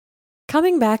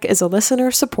Coming Back is a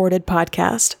listener-supported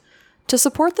podcast. To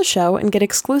support the show and get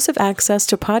exclusive access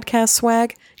to podcast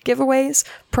swag, giveaways,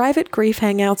 private grief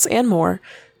hangouts, and more,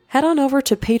 head on over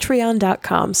to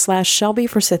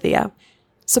patreon.com/ShelbyForsythia.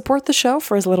 Support the show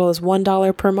for as little as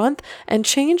 $1 per month and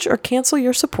change or cancel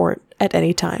your support at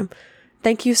any time.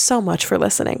 Thank you so much for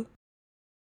listening.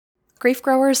 Grief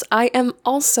Growers, I am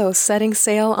also setting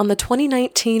sail on the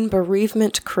 2019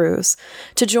 Bereavement Cruise.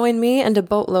 To join me and a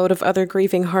boatload of other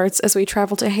grieving hearts as we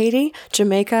travel to Haiti,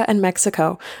 Jamaica, and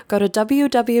Mexico, go to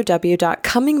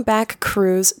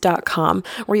www.comingbackcruise.com,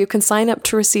 where you can sign up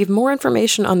to receive more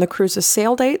information on the cruise's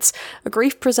sail dates,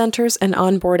 grief presenters, and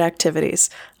onboard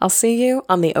activities. I'll see you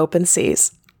on the open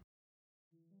seas.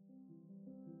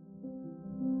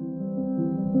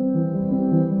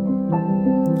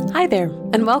 Hi there,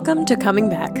 and welcome to Coming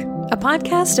Back, a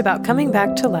podcast about coming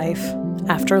back to life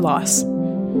after loss.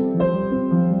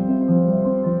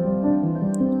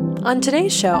 On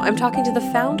today's show, I'm talking to the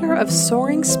founder of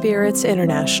Soaring Spirits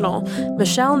International,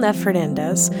 Michelle Neff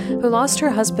Fernandez, who lost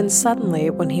her husband suddenly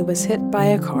when he was hit by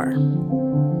a car.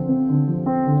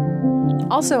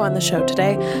 Also on the show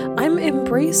today, I'm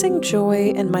embracing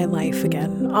joy in my life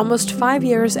again, almost 5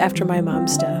 years after my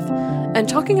mom's death, and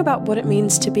talking about what it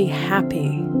means to be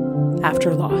happy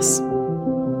after loss.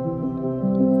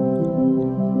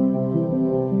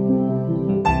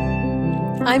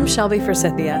 I'm Shelby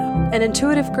Forsythia, an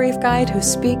intuitive grief guide who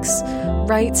speaks,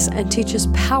 writes, and teaches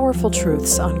powerful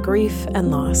truths on grief and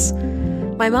loss.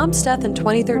 My mom's death in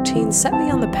 2013 set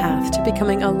me on the path to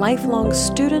becoming a lifelong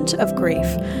student of grief,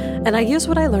 and I use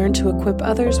what I learned to equip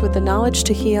others with the knowledge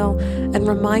to heal and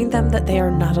remind them that they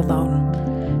are not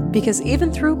alone. Because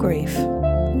even through grief,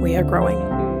 we are growing.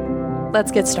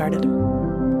 Let's get started.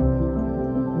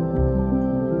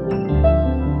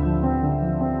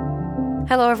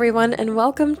 Hello, everyone, and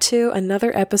welcome to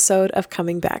another episode of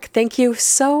Coming Back. Thank you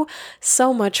so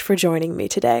much for joining me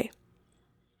today.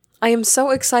 I am so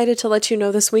excited to let you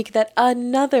know this week that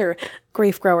another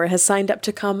grief grower has signed up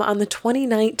to come on the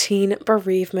 2019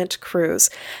 Bereavement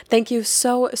Cruise. Thank you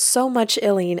so much,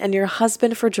 Eileen, and your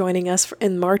husband for joining us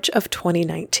in March of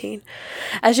 2019.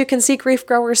 As you can see, Grief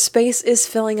Grower's space is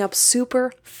filling up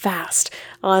super fast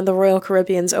on the Royal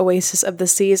Caribbean's Oasis of the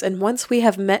Seas, and once we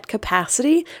have met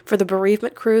capacity for the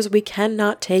Bereavement Cruise, we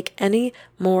cannot take any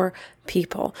more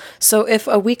people. So if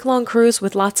a week-long cruise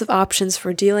with lots of options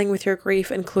for dealing with your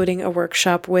grief, including a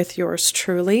workshop with yours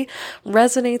truly,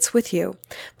 resonates with you,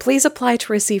 please apply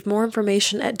to receive more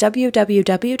information at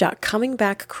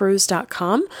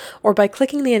www.comingbackcruise.com or by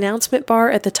clicking the announcement bar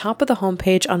at the top of the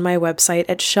homepage on my website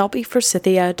at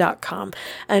shelbyforsythia.com.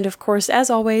 And of course,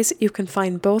 as always, you can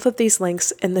find both of these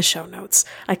links in the show notes.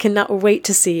 I cannot wait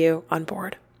to see you on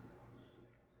board.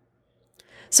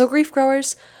 So, grief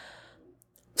growers,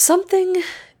 something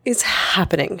is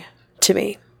happening to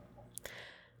me.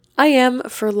 I am,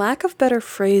 for lack of better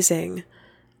phrasing,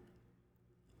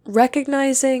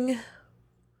 recognizing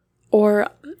or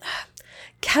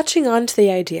catching on to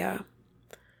the idea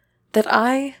that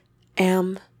I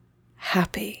am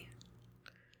happy.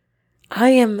 I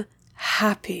am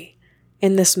happy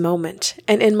in this moment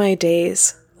and in my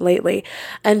days lately,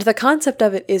 and the concept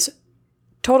of it is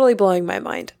totally blowing my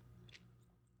mind.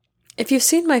 If you've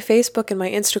seen my Facebook and my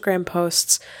Instagram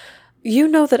posts, you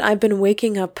know that I've been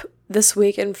waking up this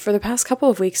week and for the past couple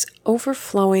of weeks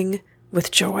overflowing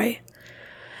with joy.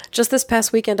 Just this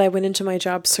past weekend, I went into my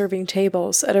job serving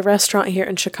tables at a restaurant here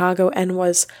in Chicago and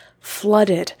was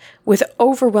flooded with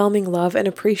overwhelming love and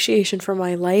appreciation for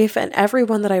my life and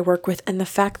everyone that I work with, and the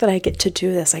fact that I get to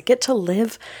do this. I get to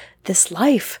live this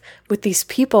life with these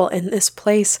people in this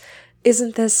place.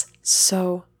 Isn't this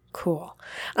so cool?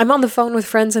 I'm on the phone with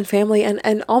friends and family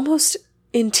and almost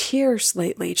in tears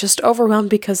lately, just overwhelmed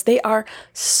because they are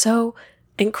so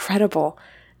incredible,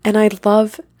 and I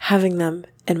love having them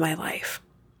in my life.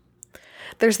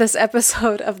 There's this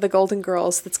episode of The Golden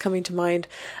Girls that's coming to mind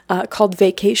called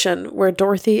Vacation, where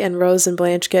Dorothy and Rose and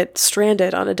Blanche get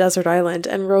stranded on a desert island,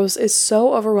 and Rose is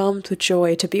so overwhelmed with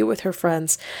joy to be with her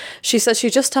friends. She says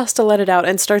she just has to let it out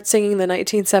and start singing the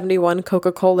 1971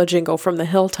 Coca-Cola jingle from the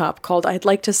hilltop called "I'd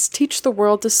Like to Teach the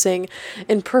World to Sing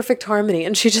in Perfect Harmony,"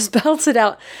 and she just belts it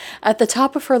out at the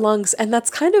top of her lungs, and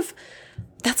that's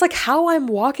like how I'm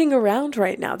walking around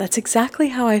right now. That's exactly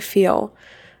how I feel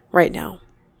right now.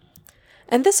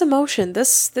 And this emotion,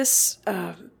 this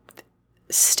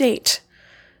state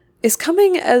is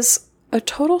coming as a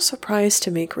total surprise to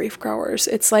me, grief growers.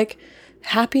 It's like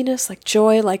happiness, like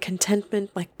joy, like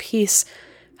contentment, like peace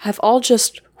have all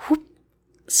just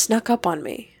snuck up on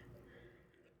me.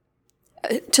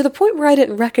 to the point where I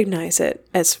didn't recognize it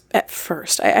at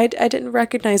first. I didn't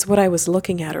recognize what I was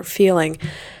looking at or feeling.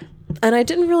 And I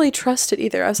didn't really trust it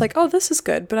either. I was like, oh, this is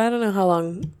good, but I don't know how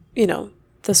long,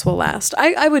 this will last.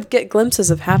 I would get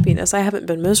glimpses of happiness. I haven't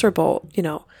been miserable,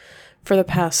 for the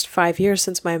past 5 years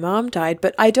since my mom died,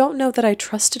 but I don't know that I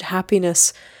trusted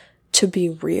happiness to be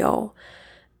real.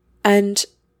 And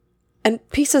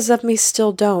pieces of me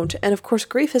still don't. And of course,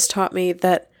 grief has taught me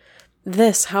that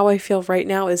how I feel right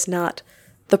now, is not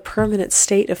the permanent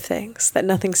state of things, that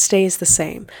nothing stays the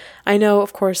same. I know,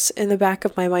 of course, in the back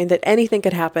of my mind that anything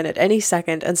could happen at any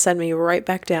second and send me right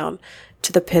back down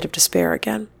to the pit of despair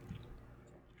again.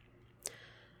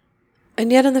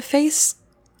 And yet in the face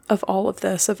of all of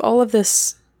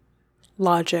this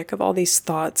logic, of all these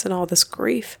thoughts and all this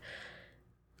grief,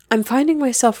 I'm finding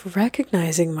myself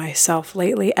recognizing myself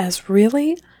lately as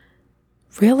really,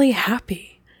 really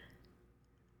happy.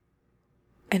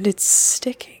 And it's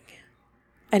sticking.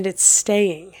 And it's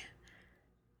staying.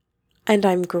 And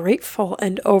I'm grateful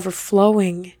and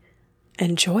overflowing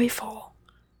and joyful.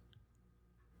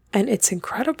 And it's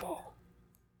incredible.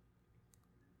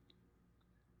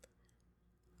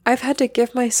 I've had to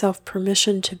give myself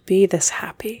permission to be this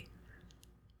happy.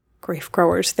 Grief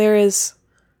growers, there is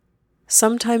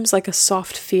sometimes like a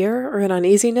soft fear or an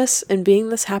uneasiness in being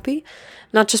this happy,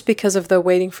 not just because of the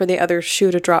waiting for the other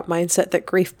shoe to drop mindset that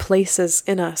grief places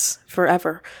in us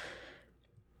forever,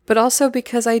 but also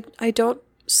because I don't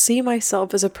see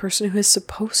myself as a person who is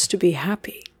supposed to be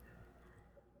happy.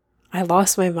 I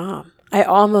lost my mom. I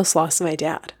almost lost my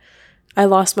dad. I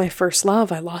lost my first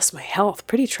love. I lost my health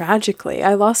pretty tragically.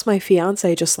 I lost my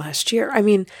fiance just last year. I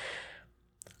mean,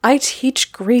 I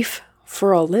teach grief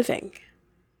for a living.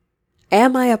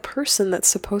 Am I a person that's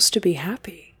supposed to be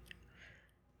happy?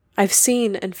 I've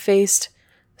seen and faced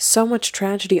so much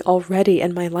tragedy already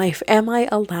in my life. Am I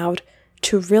allowed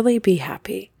to really be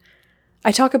happy?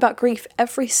 I talk about grief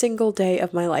every single day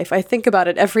of my life. I think about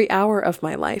it every hour of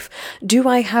my life. Do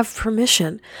I have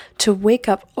permission to wake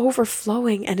up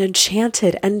overflowing and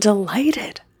enchanted and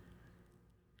delighted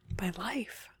by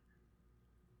life?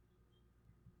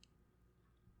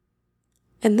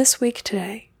 And this week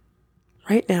today,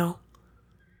 right now,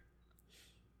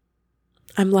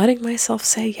 I'm letting myself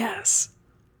say yes.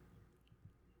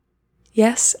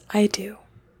 Yes, I do.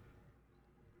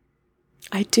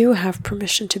 I do have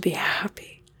permission to be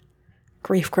happy.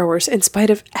 Grief growers, in spite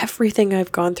of everything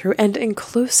I've gone through and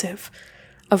inclusive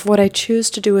of what I choose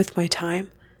to do with my time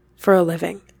for a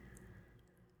living.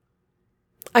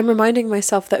 I'm reminding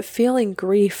myself that feeling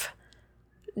grief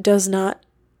does not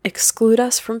exclude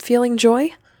us from feeling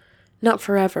joy. Not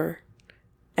forever.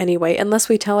 Anyway, unless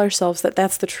we tell ourselves that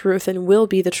that's the truth and will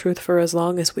be the truth for as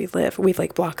long as we live, we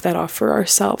block that off for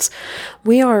ourselves.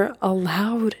 We are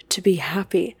allowed to be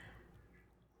happy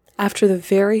after the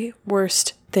very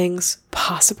worst things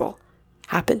possible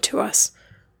happen to us.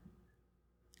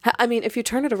 I mean, if you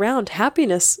turn it around,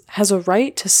 happiness has a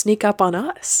right to sneak up on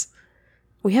us.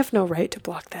 We have no right to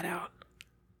block that out.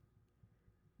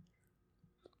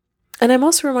 And I'm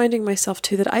also reminding myself,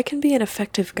 too, that I can be an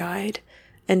effective guide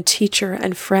and teacher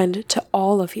and friend to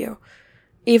all of you,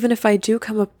 even if I do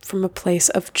come up from a place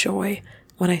of joy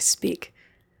when I speak.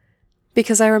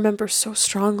 Because I remember so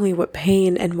strongly what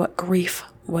pain and what grief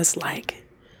was like.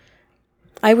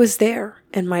 I was there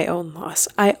in my own loss.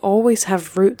 I always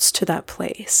have roots to that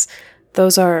place.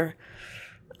 Those are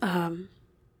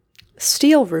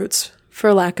steel roots,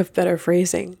 for lack of better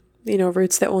phrasing.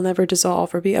 Roots that will never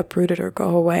dissolve or be uprooted or go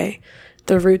away.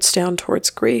 The roots down towards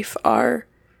grief are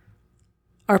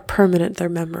permanent. They're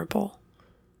memorable.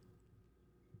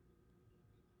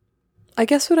 I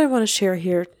guess what I want to share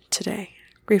here today,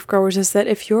 grief growers, is that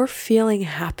if you're feeling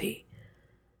happy,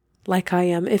 like I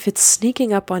am, if it's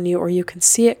sneaking up on you, or you can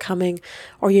see it coming,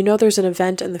 or there's an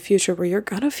event in the future where you're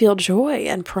going to feel joy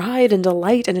and pride and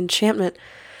delight and enchantment,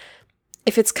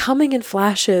 if it's coming in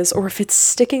flashes or if it's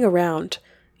sticking around,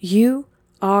 you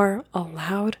are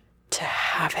allowed to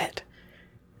have it.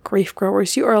 Grief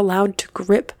growers, you are allowed to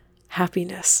grip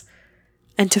happiness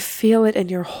and to feel it in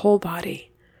your whole body.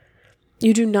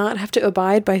 You do not have to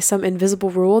abide by some invisible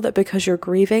rule that because you're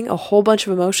grieving, a whole bunch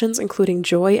of emotions, including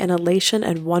joy and elation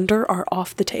and wonder, are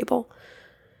off the table.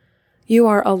 You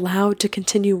are allowed to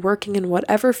continue working in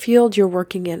whatever field you're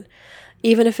working in,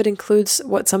 even if it includes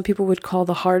what some people would call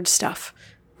the hard stuff,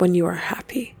 when you are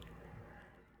happy.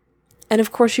 And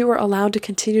of course, you are allowed to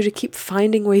continue to keep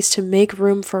finding ways to make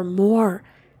room for more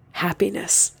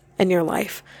happiness in your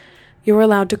life. You are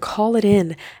allowed to call it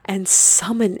in and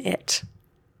summon it.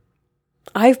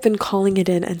 I've been calling it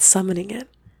in and summoning it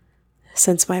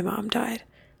since my mom died.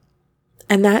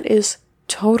 And that is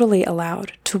totally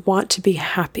allowed to want to be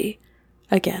happy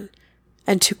again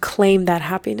and to claim that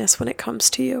happiness when it comes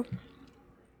to you.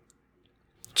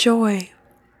 Joy,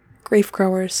 grief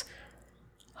growers,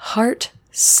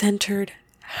 heart-centered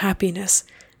happiness,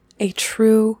 a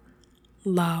true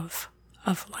love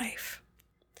of life.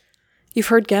 You've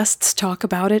heard guests talk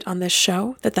about it on this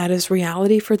show, that is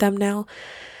reality for them now.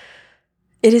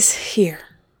 It is here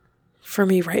for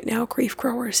me right now, grief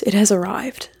growers. It has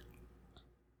arrived.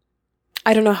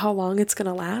 I don't know how long it's going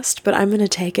to last, but I'm going to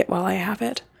take it while I have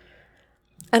it.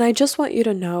 And I just want you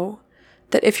to know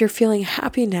that if you're feeling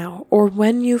happy now, or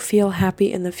when you feel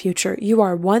happy in the future, you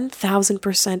are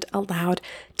 1000% allowed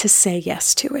to say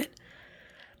yes to it.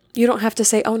 You don't have to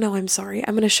say, oh no, I'm sorry,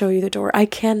 I'm going to show you the door. I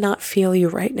cannot feel you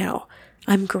right now.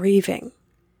 I'm grieving.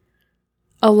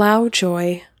 Allow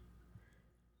joy.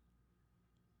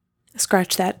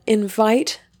 Scratch that.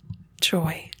 Invite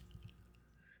joy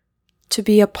to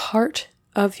be a part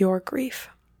of your grief.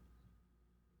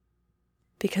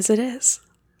 Because it is.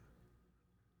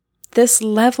 This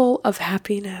level of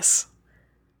happiness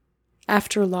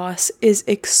after loss is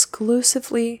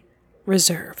exclusively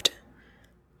reserved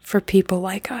for people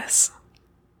like us.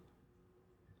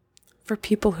 For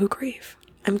people who grieve.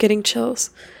 I'm getting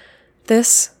chills.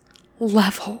 This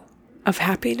level of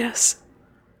happiness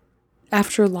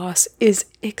after loss is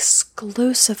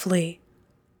exclusively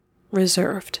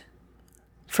reserved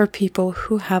for people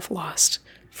who have lost,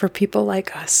 for people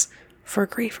like us, for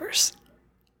grievers.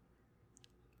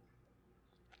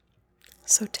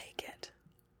 So take it.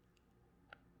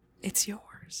 It's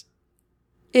yours.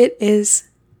 It is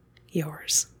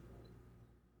yours.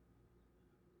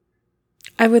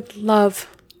 I would love,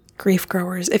 grief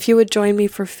growers, if you would join me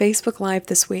for Facebook Live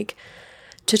this week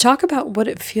to talk about what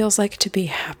it feels like to be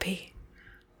happy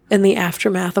in the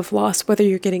aftermath of loss, whether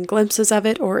you're getting glimpses of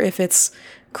it or if it's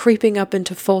creeping up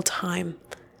into full-time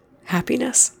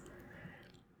happiness.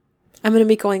 I'm going to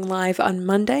be going live on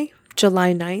Monday,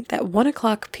 July 9th at 1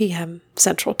 o'clock p.m.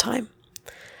 Central Time.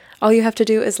 All you have to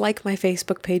do is like my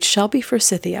Facebook page, Shelby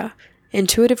Forsythia,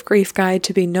 Intuitive Grief Guide,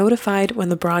 to be notified when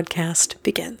the broadcast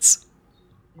begins.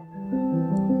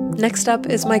 Next up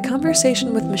is my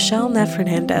conversation with Michelle Neff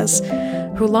Hernandez,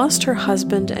 who lost her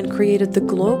husband and created the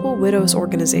global widows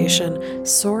organization,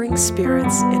 Soaring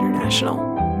Spirits International.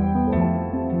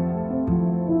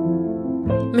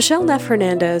 Michelle Neff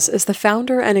Hernandez is the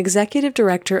founder and executive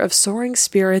director of Soaring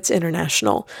Spirits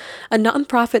International, a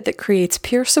nonprofit that creates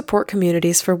peer support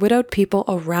communities for widowed people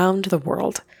around the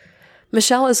world.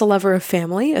 Michelle is a lover of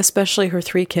family, especially her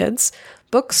 3 kids,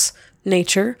 books,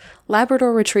 nature,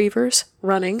 Labrador retrievers,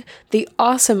 running, the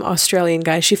awesome Australian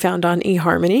guy she found on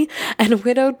eHarmony, and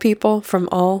widowed people from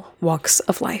all walks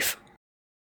of life.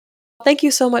 Thank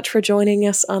you so much for joining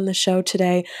us on the show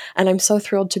today, and I'm so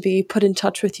thrilled to be put in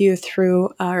touch with you through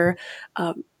our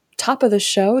top of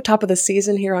the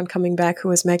season here on Coming Back, who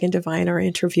is Megan Devine, our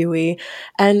interviewee,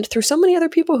 and through so many other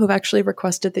people who've actually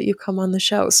requested that you come on the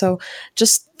show. So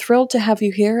just thrilled to have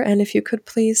you here, and if you could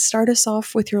please start us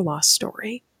off with your lost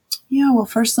story. Yeah, well,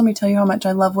 first let me tell you how much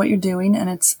I love what you're doing, and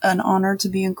it's an honor to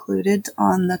be included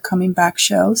on the Coming Back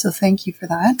show, so thank you for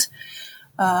that.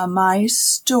 My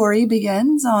story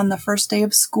begins on the first day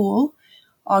of school,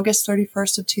 August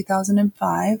 31st of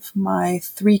 2005. My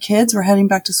 3 kids were heading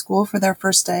back to school for their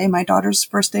first day. My daughter's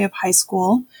first day of high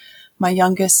school, my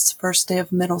youngest's first day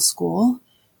of middle school,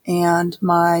 and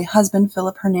my husband,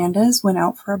 Philip Hernandez, went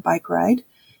out for a bike ride.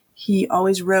 He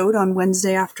always rode on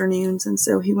Wednesday afternoons, and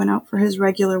so he went out for his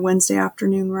regular Wednesday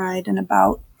afternoon ride, and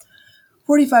about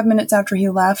 45 minutes after he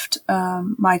left,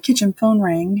 my kitchen phone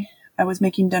rang. I was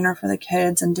making dinner for the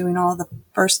kids and doing all the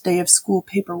first day of school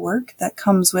paperwork that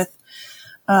comes with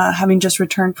having just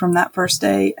returned from that first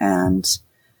day. And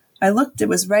I looked, it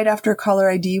was right after caller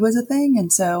ID was a thing.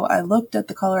 And so I looked at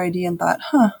the caller ID and thought,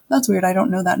 that's weird. I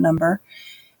don't know that number.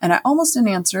 And I almost didn't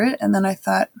answer it. And then I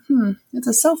thought, it's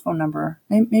a cell phone number.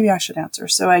 Maybe I should answer.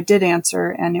 So I did answer,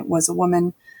 and it was a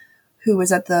woman who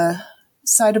was at the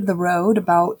side of the road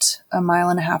about 1.5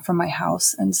 miles from my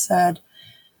house, and said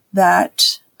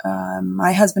that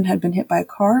my husband had been hit by a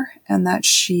car and that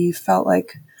she felt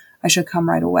like I should come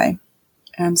right away.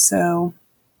 And so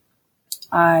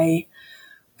I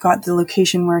got the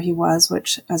location where he was,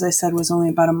 which, as I said, was only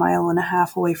about 1.5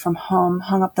 miles away from home,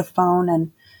 hung up the phone,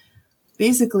 and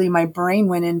basically my brain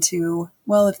went into,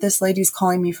 well, if this lady's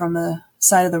calling me from the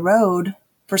side of the road,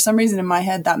 for some reason in my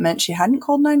head, that meant she hadn't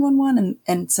called 911.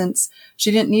 And since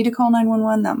she didn't need to call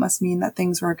 911, that must mean that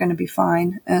things were going to be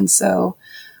fine. And so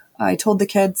I told the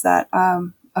kids that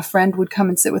a friend would come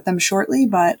and sit with them shortly,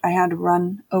 but I had to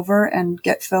run over and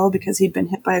get Phil because he'd been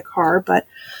hit by a car. But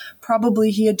probably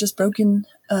he had just broken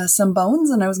some bones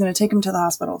and I was going to take him to the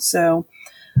hospital. So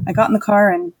I got in the car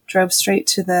and drove straight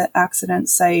to the accident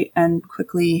site and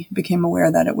quickly became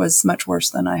aware that it was much worse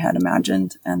than I had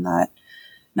imagined and that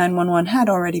 911 had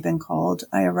already been called.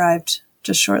 I arrived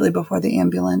just shortly before the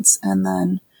ambulance. And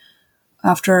then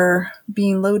after him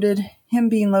being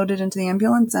loaded into the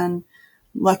ambulance, and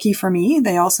lucky for me,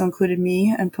 they also included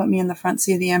me and put me in the front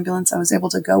seat of the ambulance. I was able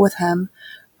to go with him.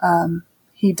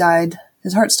 He died.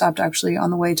 His heart stopped actually on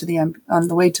the way to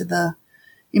the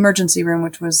emergency room,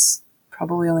 which was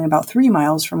probably only about 3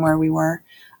 miles from where we were.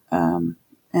 And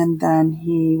then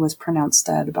he was pronounced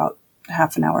dead about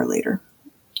half an hour later.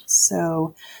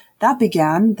 So that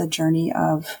began the journey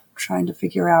of trying to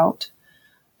figure out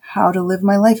how to live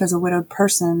my life as a widowed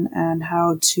person and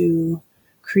how to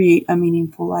create a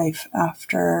meaningful life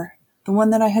after the one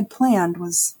that I had planned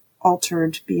was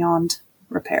altered beyond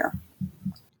repair.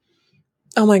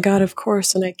 Oh my God, of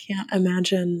course. And I can't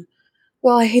imagine.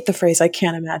 Well, I hate the phrase I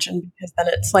can't imagine because then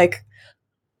it's like,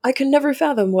 I can never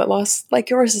fathom what loss like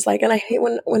yours is like. And I hate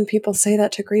when people say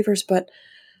that to grievers, but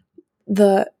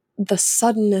the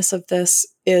suddenness of this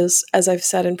is, as I've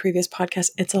said in previous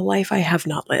podcasts, it's a life I have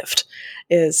not lived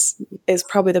is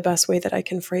probably the best way that I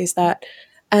can phrase that.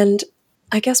 And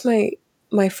I guess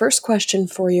my first question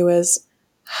for you is,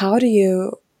 how did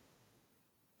you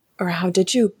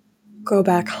go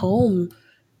back home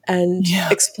and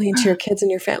explain to your kids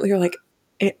and your family, you're like,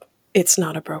 it's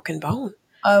not a broken bone?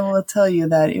 I will tell you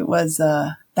that it was,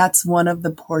 that's one of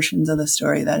the portions of the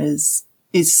story that is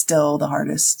still the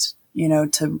hardest,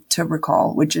 to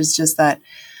recall, which is just that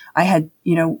I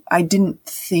didn't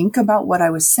think about what I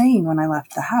was saying when I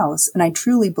left the house. And I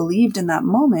truly believed in that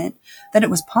moment that it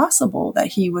was possible that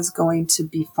he was going to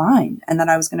be fine and that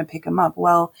I was going to pick him up.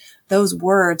 Well, those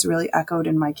words really echoed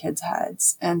in my kids'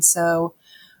 heads. And so,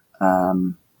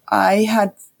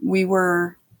 we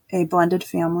were a blended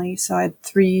family. So I had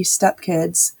 3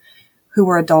 stepkids who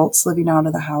were adults living out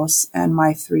of the house and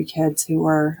my 3 kids who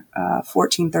were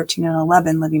 14, 13, and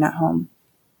 11 living at home.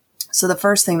 So the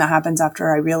first thing that happens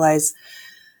after I realize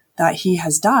that he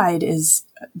has died is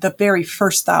the very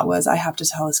first thought was, I have to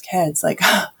tell his kids, like,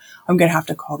 I'm going to have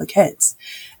to call the kids.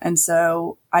 And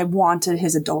so I wanted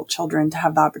his adult children to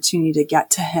have the opportunity to get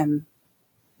to him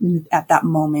at that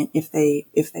moment if they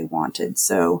wanted.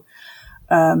 So,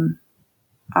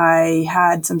 I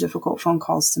had some difficult phone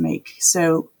calls to make.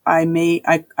 So I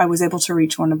was able to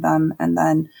reach one of them, and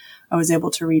then I was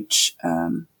able to reach,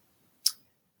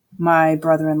 my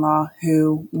brother-in-law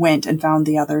who went and found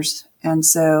the others. And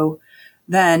so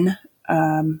then,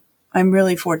 I'm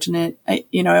really fortunate. I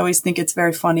always think it's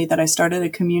very funny that I started a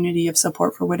community of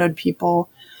support for widowed people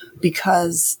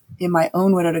because in my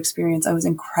own widowed experience, I was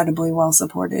incredibly well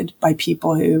supported by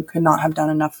people who could not have done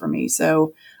enough for me.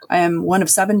 So I am one of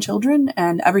 7 children,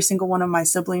 and every single one of my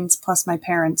siblings plus my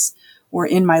parents were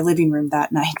in my living room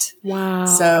that night. Wow.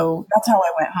 So that's how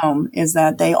I went home, is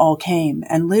that they all came,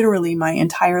 and literally my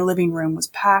entire living room was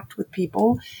packed with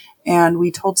people, and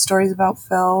we told stories about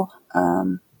Phil.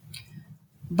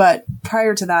 But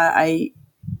prior to that, I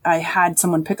had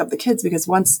someone pick up the kids because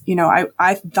once,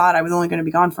 I thought I was only going to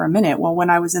be gone for a minute. Well, when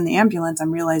I was in the ambulance,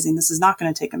 I'm realizing this is not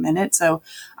going to take a minute. So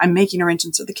I'm making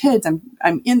arrangements for the kids.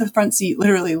 I'm in the front seat,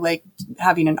 literally like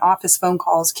having an office phone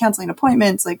calls, canceling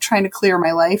appointments, like trying to clear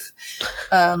my life.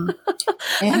 I'm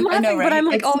laughing, I know, right? But I'm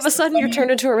like, all of a sudden you're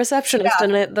turned into a receptionist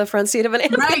in the front seat of an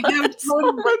ambulance. Right. No,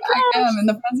 totally. I am in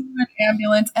the front seat of an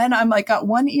ambulance. And I'm like, got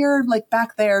one ear like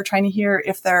back there trying to hear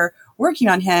if they're working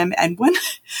on him, and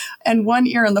one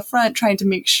ear in the front trying to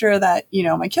make sure that,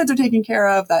 my kids are taken care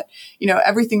of, that,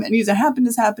 everything that needs to happen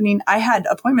is happening. I had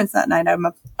appointments that night.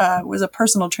 I was a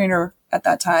personal trainer at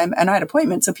that time, and I had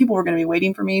appointments. So people were going to be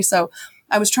waiting for me. So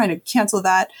I was trying to cancel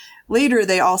that. Later,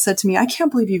 they all said to me, I can't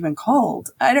believe you even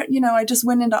called. I just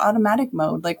went into automatic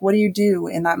mode. Like, what do you do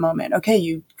in that moment? Okay,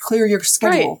 you clear your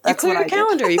schedule. Right. That's you clear your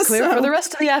calendar. You clear for the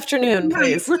rest of the afternoon,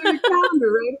 please. Clear your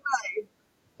calendar right away.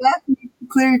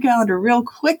 Clear your calendar real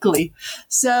quickly.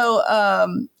 So,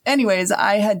 anyways,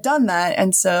 I had done that.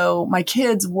 And so my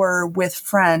kids were with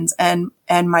friends and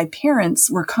my parents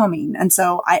were coming. And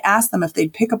so I asked them if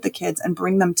they'd pick up the kids and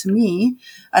bring them to me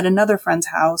at another friend's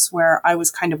house where I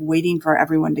was kind of waiting for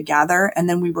everyone to gather. And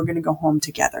then we were going to go home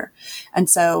together. And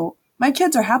so my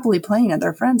kids are happily playing at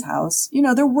their friend's house.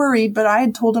 They're worried, but I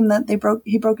had told them that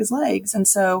he broke his legs. And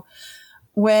so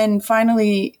when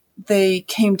finally they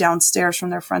came downstairs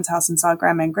from their friend's house and saw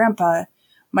Grandma and Grandpa,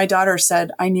 my daughter said,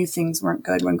 I knew things weren't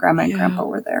good when Grandma and Grandpa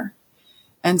were there.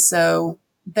 And so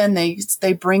then they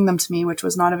bring them to me, which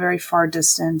was not a very far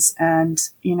distance. And,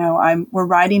 we're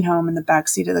riding home in the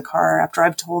backseat of the car after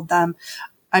I've told them,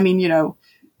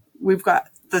 we've got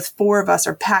the four of us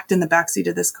are packed in the backseat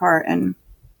of this car. And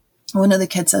one of the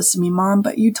kids says to me, Mom,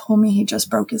 but you told me he just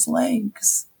broke his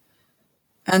legs.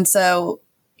 And so,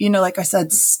 like I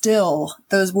said, still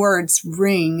those words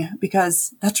ring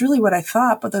because that's really what I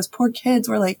thought. But those poor kids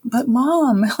were like, but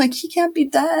Mom, like, he can't be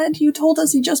dead. You told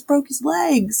us he just broke his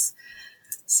legs.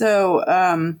 So,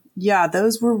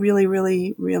 those were really,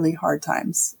 really, really hard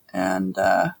times. And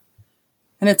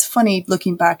it's funny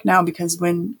looking back now because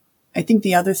when I think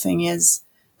the other thing is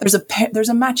there's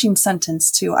a matching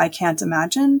sentence to I can't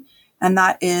imagine. And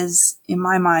that is, in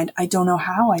my mind, I don't know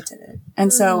how I did it.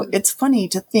 And so it's funny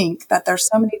to think that there's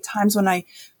so many times when I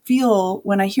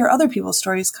hear other people's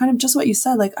stories, kind of just what you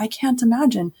said, like, I can't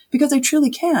imagine, because I truly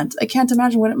can't. I can't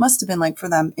imagine what it must have been like for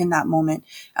them in that moment.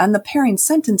 And the pairing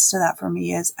sentence to that for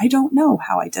me is, I don't know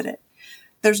how I did it.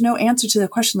 There's no answer to the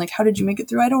question, like, how did you make it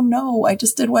through? I don't know. I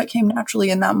just did what came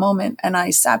naturally in that moment. And I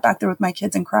sat back there with my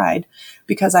kids and cried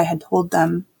because I had told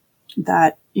them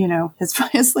that,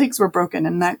 his legs were broken,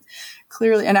 and that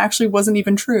clearly, and actually wasn't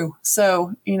even true.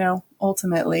 So,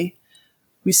 ultimately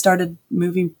we started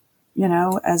moving,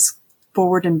 as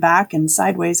forward and back and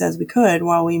sideways as we could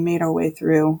while we made our way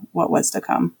through what was to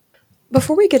come.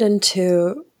 Before we get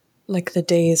into like the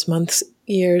days, months,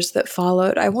 years that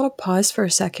followed, I want to pause for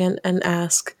a second and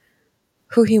ask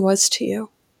who he was to you.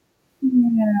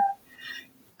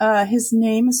 Yeah. His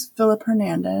name is Philip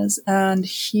Hernandez, and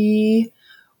he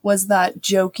was that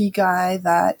jokey guy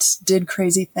that did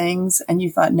crazy things, and you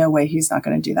thought, no way, he's not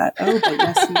going to do that. Oh, but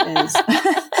yes, he is.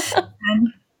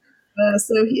 And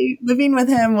so living with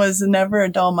him was never a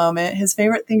dull moment. His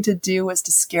favorite thing to do was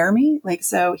to scare me. Like,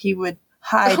 so he would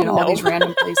hide in all these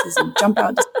random places and jump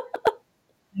out.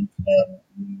 And so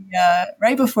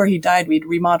right before he died, we'd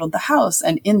remodeled the house,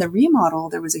 and in the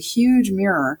remodel, there was a huge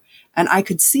mirror, and I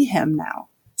could see him now.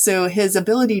 So his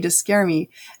ability to scare me,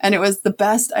 and it was the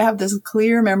best. I have this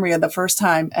clear memory of the first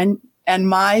time. And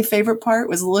my favorite part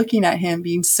was looking at him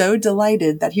being so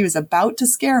delighted that he was about to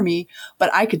scare me,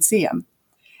 but I could see him.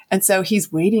 And so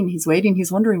he's waiting,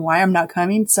 he's wondering why I'm not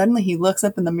coming. Suddenly he looks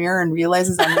up in the mirror and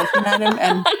realizes I'm looking at him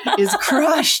and is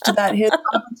crushed that his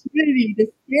opportunity to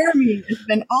scare me has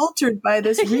been altered by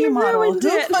this remodel. Who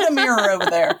put a mirror over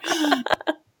there?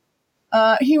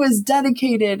 He was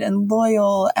dedicated and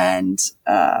loyal, and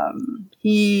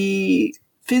he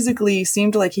physically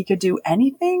seemed like he could do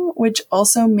anything, which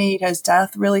also made his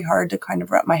death really hard to kind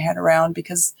of wrap my head around,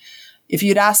 because if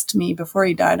you'd asked me before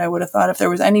he died, I would have thought if there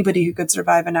was anybody who could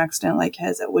survive an accident like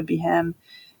his, it would be him.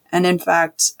 And in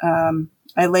fact,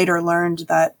 I later learned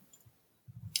that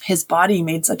his body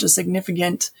made such a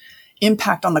significant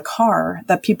impact on the car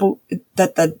that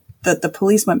the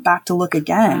police went back to look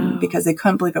again because they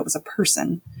couldn't believe it was a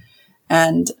person.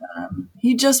 And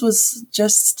he just was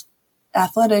just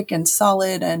athletic and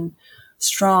solid and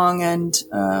strong and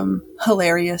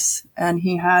hilarious. And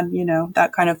he had,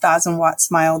 that kind of 1,000-watt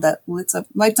smile that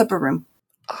lights up a room.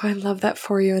 Oh, I love that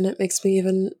for you. And it makes me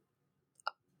even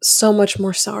so much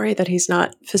more sorry that he's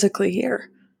not physically here.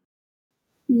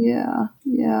 Yeah.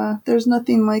 There's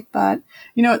nothing like that.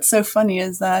 What's so funny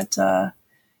is that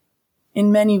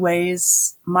in many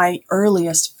ways, my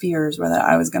earliest fears were that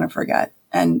I was going to forget.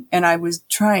 And I was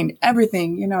trying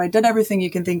everything, I did everything you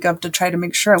can think of to try to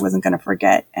make sure I wasn't going to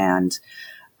forget. And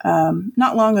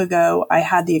not long ago, I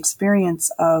had the experience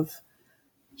of,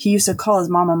 he used to call his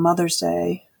mom on Mother's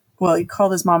Day. Well, he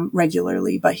called his mom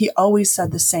regularly, but he always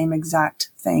said the same exact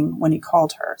thing when he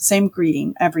called her, same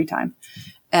greeting every time.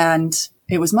 And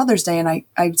it was Mother's Day, and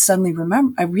I suddenly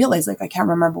I realized, like, I can't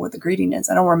remember what the greeting is.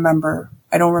 I don't remember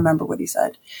what he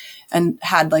said, and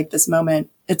had like this moment.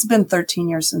 It's been 13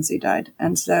 years since he died.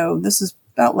 And so this is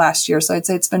about last year. So I'd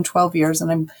say it's been 12 years, and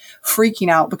I'm freaking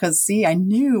out because I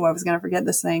knew I was going to forget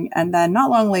this thing. And then not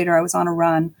long later, I was on a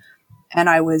run, and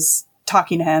I was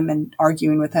talking to him and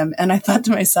arguing with him. And I thought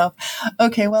to myself,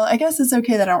 okay, well, I guess it's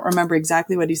okay that I don't remember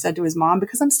exactly what he said to his mom,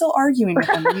 because I'm still arguing with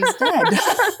him. He's dead.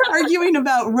 Arguing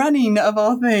about running, of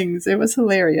all things. It was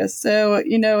hilarious. So,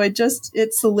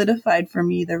 it solidified for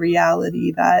me the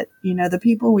reality that, the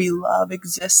people we love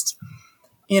exist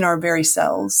in our very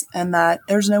selves, and that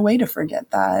there's no way to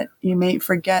forget that. You may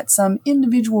forget some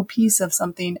individual piece of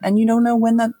something, and you don't know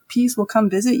when that piece will come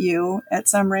visit you at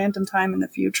some random time in the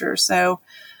future. So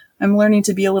I'm learning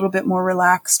to be a little bit more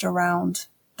relaxed around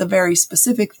the very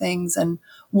specific things and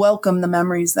welcome the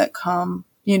memories that come,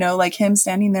 like him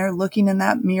standing there looking in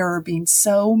that mirror, being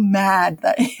so mad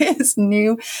that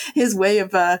his way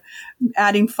of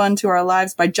adding fun to our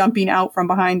lives by jumping out from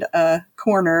behind a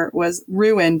corner was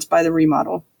ruined by the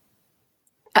remodel.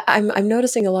 I'm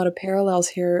noticing a lot of parallels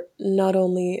here, not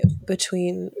only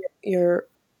between your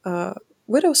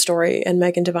Widow story and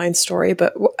Megan Devine's story,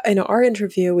 but in our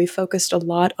interview, we focused a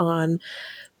lot on,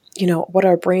 what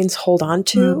our brains hold on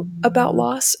to about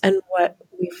loss and what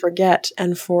we forget.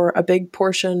 And for a big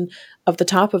portion of the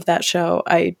top of that show,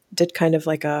 I did kind of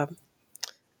like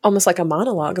almost like a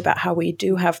monologue about how we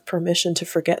do have permission to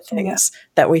forget things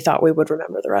that we thought we would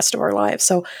remember the rest of our lives.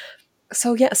 So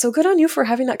good on you for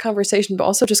having that conversation, but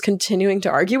also just continuing to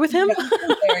argue with him.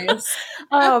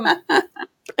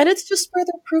 And it's just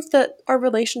further proof that our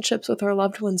relationships with our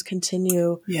loved ones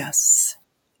continue. Yes.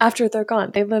 After they're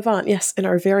gone, they live on. Yes, in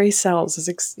our very selves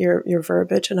is your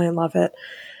verbiage, and I love it.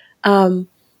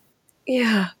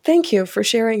 Thank you for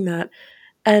sharing that.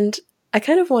 And I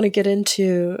kind of want to get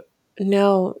into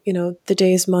now, the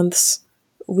days, months,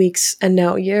 weeks, and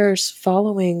now years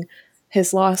following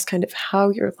his loss, kind of how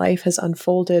your life has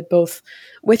unfolded, both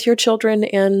with your children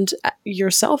and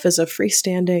yourself as a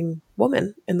freestanding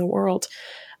woman in the world.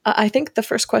 I think the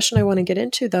first question I want to get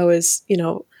into, though, is,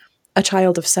 a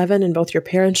child of 7 and both your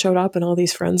parents showed up and all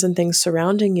these friends and things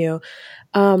surrounding you.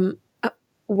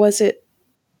 Was it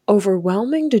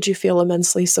overwhelming? Did you feel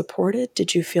immensely supported?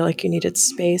 Did you feel like you needed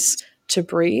space to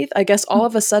breathe? I guess all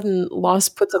of a sudden loss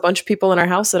puts a bunch of people in our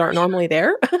house that aren't normally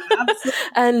there.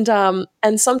 And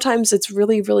sometimes it's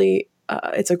really, really,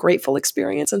 it's a grateful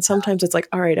experience. And sometimes it's like,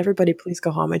 all right, everybody, please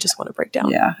go home. I just want to break down.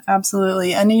 Yeah,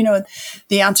 absolutely. And,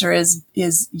 the answer is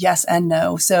yes and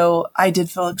no. So I did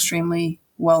feel extremely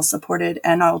well supported.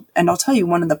 And I'll tell you,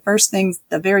 one of the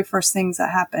very first things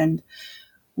that happened,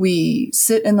 we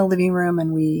sit in the living room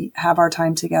and we have our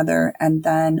time together. And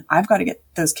then I've got to get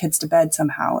those kids to bed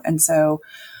somehow. And so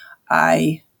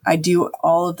I do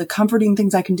all of the comforting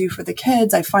things I can do for the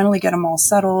kids. I finally get them all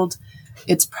settled.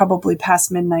 It's probably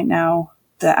past midnight now.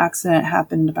 The accident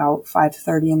happened about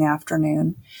 5:30 in the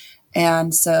afternoon.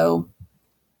 And so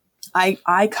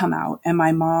I come out and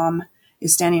my mom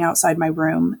is standing outside my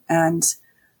room, and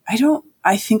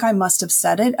I think I must have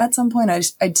said it at some point.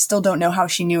 I still don't know how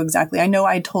she knew exactly. I know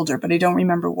I told her, but I don't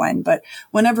remember when. But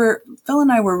whenever Phil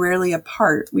and I were rarely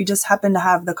apart, we just happened to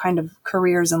have the kind of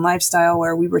careers and lifestyle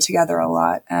where we were together a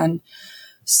lot. And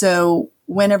so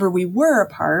whenever we were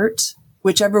apart,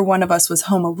 whichever one of us was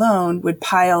home alone would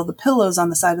pile the pillows on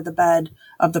the side of the bed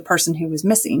of the person who was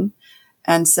missing.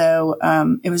 And so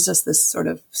it was just this sort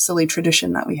of silly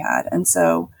tradition that we had. And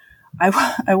so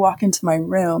I walk into my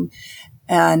room,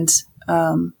 and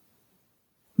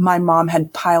my mom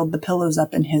had piled the pillows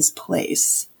up in his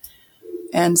place.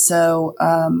 And so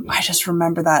I just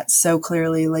remember that so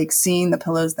clearly, like seeing the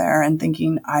pillows there and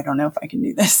thinking, I don't know if I can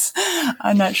do this.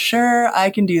 I'm not sure I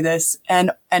can do this.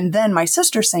 And then my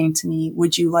sister saying to me,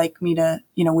 would you like me to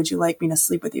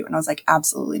sleep with you? And I was like,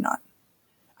 absolutely not.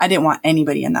 I didn't want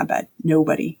anybody in that bed.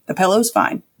 Nobody. The pillow's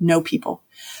fine. No people.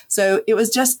 So it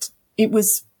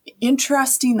was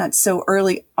interesting that so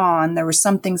early on, there were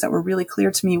some things that were really clear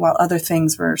to me while other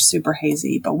things were super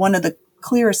hazy. But one of the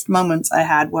clearest moments I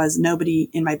had was nobody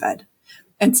in my bed.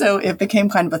 And so it became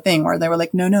kind of a thing where they were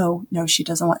like, no, she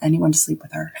doesn't want anyone to sleep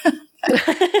with her.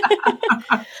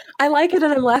 I like it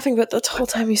and I'm laughing, but the whole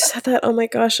time you said that, oh my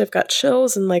gosh, I've got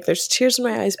chills and like there's tears in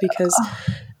my eyes because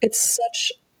it's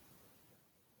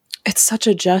such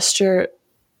a gesture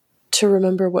to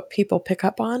remember what people pick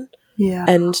up on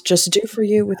and just do for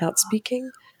you without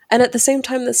speaking. And at the same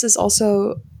time, this is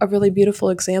also a really beautiful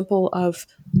example of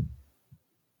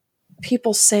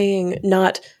people saying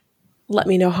not, let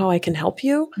me know how I can help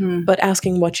you, but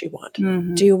asking what you want.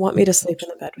 Mm-hmm. Do you want me to sleep in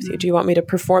the bed with you? Do you want me to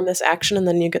perform this action? And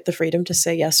then you get the freedom to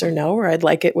say yes or no, or I'd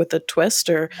like it with a twist,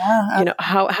 or,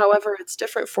 however it's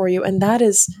different for you. And that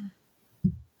is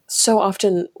so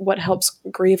often what helps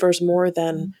grievers more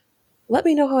than let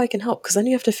me know how I can help. Because then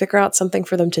you have to figure out something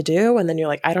for them to do. And then you're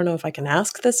like, I don't know if I can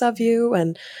ask this of you.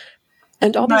 And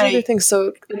all these other things.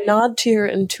 So nod to your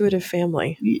intuitive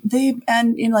family.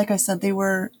 Like I said, they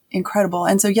were incredible.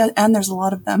 And so, and there's a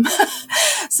lot of them.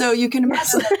 So you can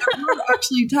imagine that there were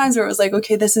actually times where it was like,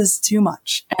 okay, this is too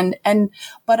much.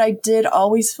 But I did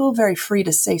always feel very free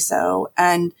to say so.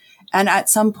 And at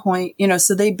some point,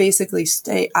 so they basically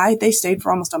they stayed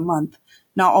for almost a month.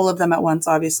 Not all of them at once,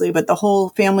 obviously, but the whole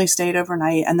family stayed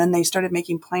overnight. And then they started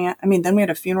making plans. Then we had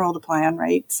a funeral to plan,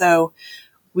 right? So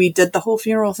we did the whole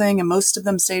funeral thing, and most of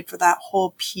them stayed for that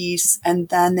whole piece. And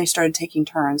then they started taking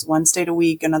turns. One stayed a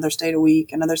week, another stayed a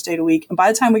week, another stayed a week. And by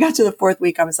the time we got to the 4th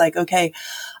week, I was like, okay,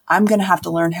 I'm going to have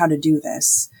to learn how to do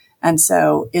this. And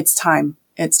so it's time.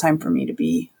 It's time for me to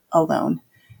be alone.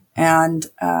 And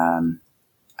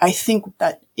I think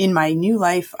that in my new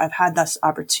life, I've had this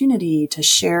opportunity to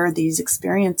share these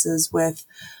experiences with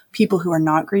people who are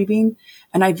not grieving.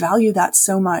 And I value that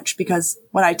so much because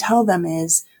what I tell them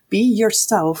is, be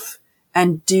yourself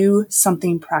and do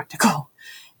something practical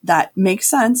that makes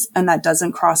sense and that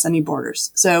doesn't cross any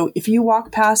borders. So if you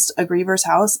walk past a griever's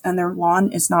house and their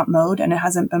lawn is not mowed and it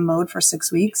hasn't been mowed for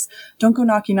 6 weeks, don't go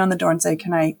knocking on the door and say,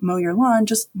 can I mow your lawn?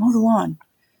 Just mow the lawn.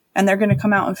 And they're going to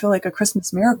come out and feel like a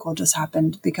Christmas miracle just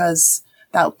happened, because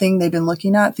that thing they've been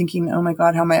looking at thinking, oh my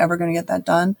God, how am I ever going to get that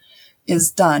done, is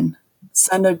done.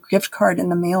 Send a gift card in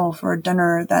the mail for a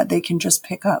dinner that they can just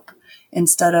pick up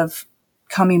instead of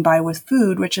coming by with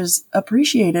food, which is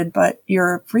appreciated, but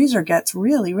your freezer gets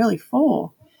really, really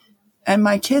full. And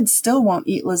my kids still won't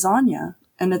eat lasagna.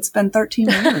 And it's been 13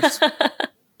 years.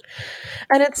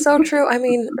 And it's so true. I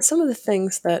mean, some of the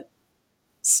things that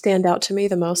stand out to me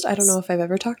the most, I don't know if I've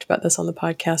ever talked about this on the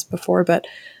podcast before, but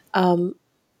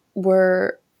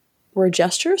were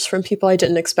gestures from people I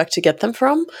didn't expect to get them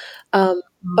from.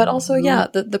 But also, yeah,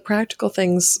 the practical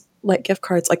things like gift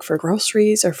cards, like for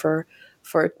groceries or for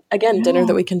again, dinner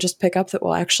that we can just pick up that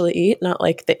we'll actually eat, not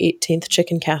like the 18th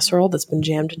chicken casserole that's been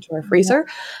jammed into our freezer.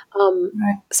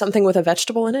 Something with a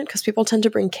vegetable in it, because people tend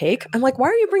to bring cake. I'm like, why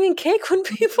are you bringing cake when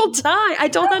people die? I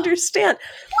don't understand.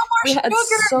 We had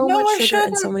so much sugar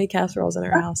and so many casseroles in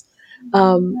our house.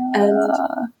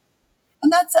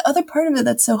 And that's the other part of it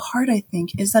that's so hard, I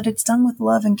think, is that it's done with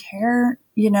love and care,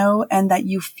 and that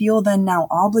you feel then now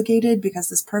obligated because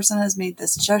this person has made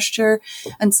this gesture.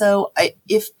 And so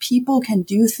if people can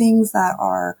do things that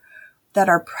are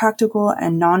practical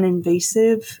and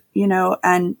non-invasive,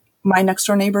 and my next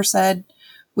door neighbor said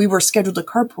we were scheduled to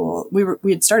carpool.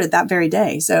 We had started that very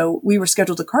day. So we were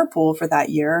scheduled to carpool for that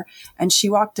year. And she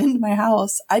walked into my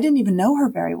house. I didn't even know her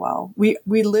very well. We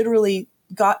literally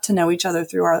got to know each other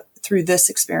through this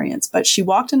experience. But she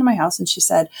walked into my house and she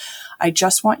said, I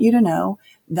just want you to know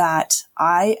that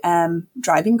I am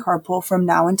driving carpool from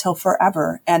now until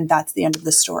forever. And that's the end of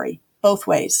the story, both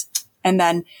ways. And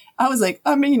then I was like,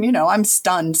 I'm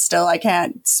stunned still. I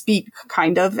can't speak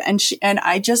kind of. And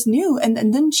I just knew. And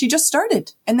then she just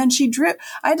started, and then she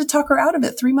I had to talk her out of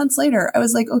it 3 months later. I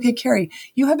was like, okay, Carrie,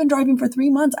 you have been driving for 3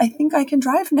 months. I think I can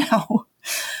drive now.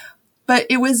 But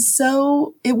it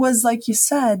was like you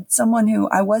said, someone who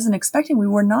I wasn't expecting. We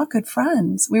were not good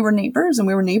friends. We were neighbors and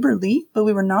we were neighborly, but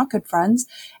we were not good friends.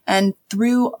 And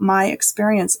through my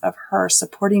experience of her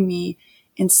supporting me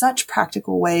in such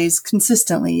practical ways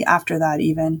consistently after that,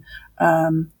 even,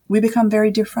 we become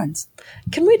very dear friends.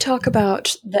 Can we talk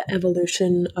about the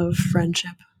evolution of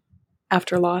friendship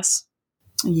after loss?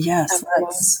 Yes.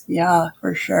 Yeah,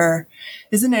 for sure.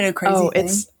 Isn't it a crazy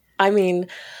thing?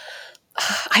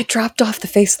 I dropped off the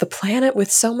face of the planet with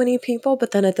so many people,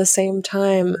 but then at the same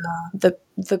time,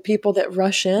 the people that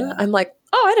rush in, I'm like,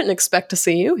 oh, I didn't expect to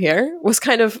see you here, was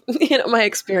kind of, my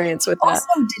experience with that. Also,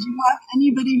 did you have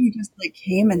anybody who just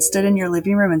came and stood in your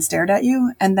living room and stared at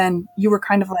you? And then you were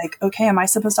kind of like, okay, am I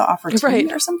supposed to offer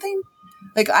tea or something?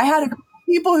 I had a couple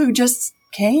people who just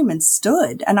came and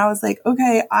stood, and I was like,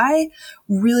 okay, I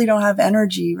really don't have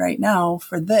energy right now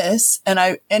for this.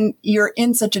 And you're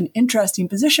in such an interesting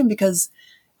position because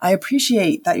I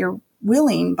appreciate that you're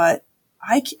willing, but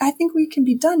I think we can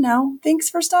be done now. Thanks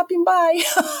for stopping by.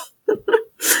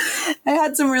 I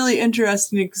had some really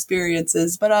interesting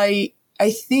experiences, but I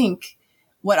think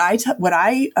what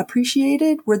I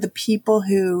appreciated were the people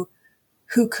who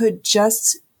could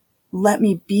just let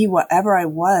me be whatever I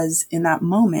was in that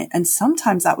moment. And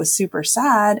sometimes that was super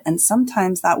sad. And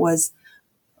sometimes that was,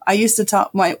 I used to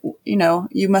talk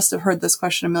you must have heard this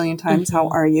question a million times. Mm-hmm. How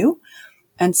are you?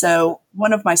 And so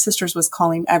one of my sisters was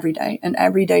calling every day, and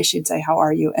every day she'd say, how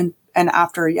are you? And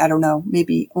after, I don't know,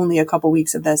 maybe only a couple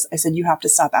weeks of this, I said, you have to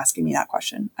stop asking me that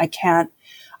question.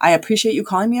 I appreciate you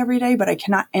calling me every day, but I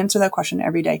cannot answer that question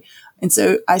every day. And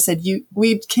so I said,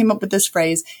 we came up with this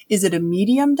phrase, is it a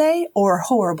medium day or a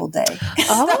horrible day?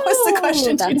 Oh, that was the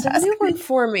question. That's a new one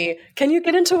for me. Can you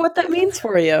get into what that means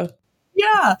for you?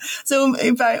 Yeah. So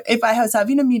if I was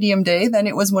having a medium day, then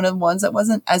it was one of the ones that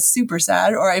wasn't as super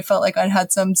sad, or I felt like I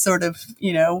had some sort of,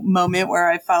 moment where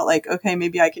I felt like, okay,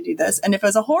 maybe I can do this. And if it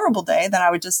was a horrible day, then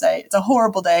I would just say it's a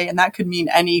horrible day. And that could mean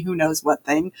any who knows what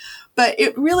thing. But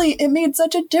it made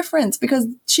such a difference because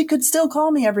she could still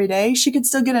call me every day. She could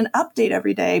still get an update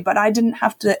every day, but I didn't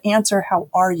have to answer, how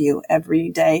are you every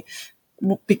day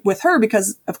with her,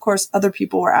 because of course other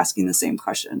people were asking the same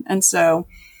question. And so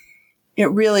it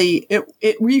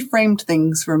reframed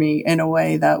things for me in a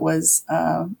way that was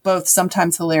both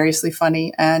sometimes hilariously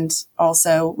funny and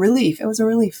also relief. It was a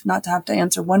relief not to have to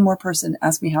answer one more person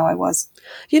ask me how I was.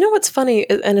 You know what's funny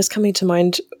and is coming to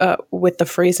mind with the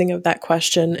phrasing of that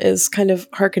question is kind of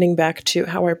hearkening back to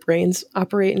how our brains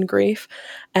operate in grief.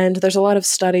 And there's a lot of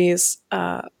studies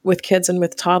with kids and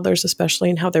with toddlers, especially,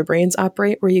 in how their brains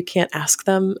operate, where you can't ask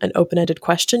them an open-ended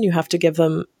question. You have to give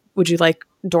them, would you like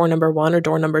door number 1 or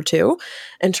door number 2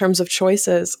 in terms of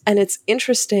choices. And it's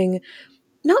interesting,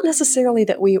 not necessarily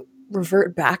that we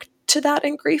revert back to that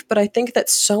in grief, but I think that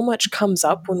so much comes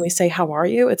up when we say, how are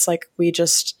you? It's like we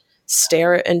just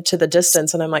stare into the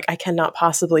distance and I'm like, I cannot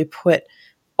possibly put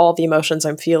all the emotions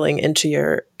I'm feeling into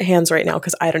your hands right now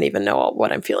because I don't even know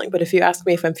what I'm feeling. But if you ask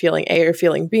me if I'm feeling A or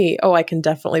feeling B, I can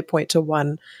definitely point to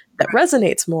one that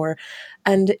resonates more.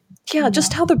 And yeah,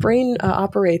 just how the brain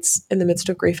operates in the midst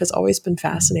of grief has always been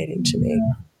fascinating to me.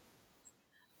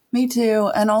 Me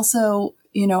too. And also,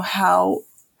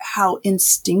 how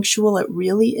instinctual it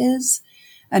really is.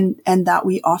 And that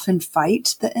we often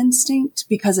fight the instinct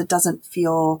because it doesn't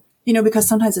feel, because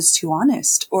sometimes it's too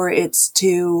honest or it's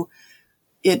too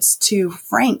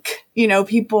frank,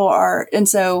 people are. And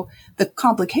so the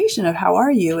complication of how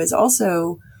are you is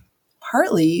also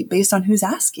partly based on who's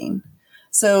asking.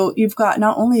 So you've got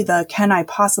not only the, can I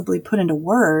possibly put into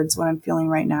words what I'm feeling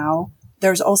right now?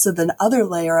 There's also the other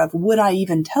layer of, would I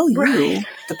even tell you, right,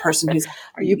 the person who's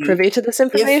are you privy to this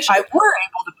information? If I were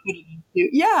able to put it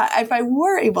if I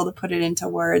were able to put it into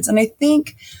words. And I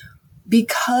think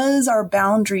because our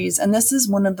boundaries, and this is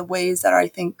one of the ways that I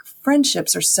think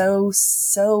friendships are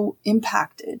so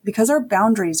impacted, because our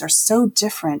boundaries are so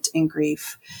different in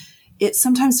grief. It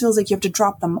sometimes feels like you have to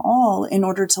drop them all in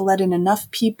order to let in enough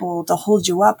people to hold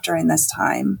you up during this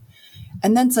time.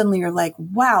 And then suddenly you're like,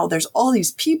 wow, there's all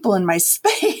these people in my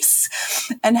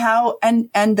space and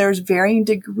there's varying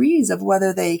degrees of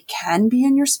whether they can be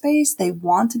in your space, they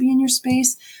want to be in your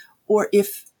space, or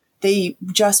if they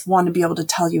just want to be able to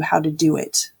tell you how to do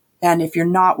it. And if you're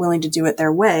not willing to do it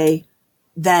their way,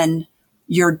 then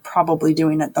you're probably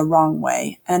doing it the wrong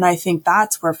way. And I think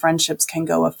that's where friendships can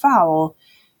go afoul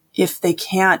if they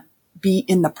can't be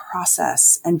in the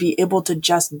process and be able to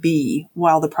just be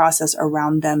while the process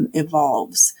around them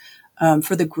evolves.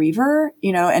 For the griever,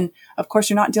 and of course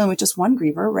you're not dealing with just one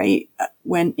griever, right?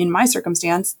 When in my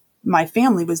circumstance, my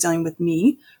family was dealing with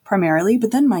me primarily,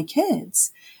 but then my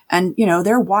kids. And,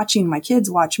 they're watching my kids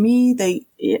watch me.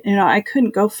 I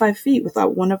couldn't go 5 feet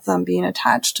without one of them being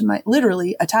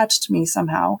literally attached to me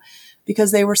somehow,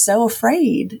 because they were so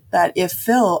afraid that if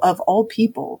Phil, of all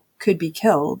people, could be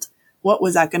killed, what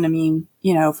was that going to mean,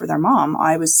 for their mom?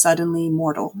 I was suddenly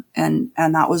mortal, and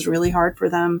that was really hard for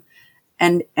them.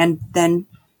 And then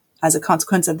as a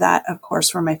consequence of that, of course,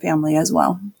 for my family as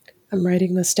well. I'm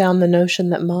writing this down, the notion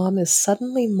that mom is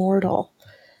suddenly mortal.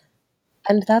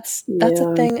 And that's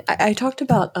a thing. I talked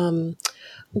about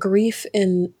grief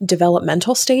in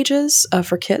developmental stages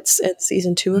for kids in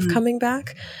season 2 of Coming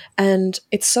Back. And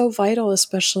it's so vital,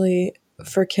 especially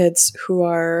for kids who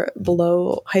are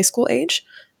below high school age,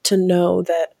 to know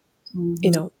that,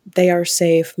 they are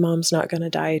safe. Mom's not going to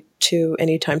die too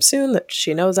anytime soon that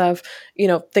she knows of,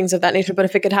 things of that nature. But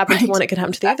if it could happen to one, it could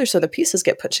happen to the other. So the pieces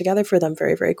get put together for them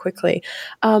very, very quickly.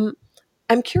 I'm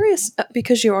curious,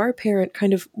 because you are a parent,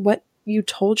 kind of what you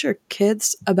told your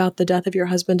kids about the death of your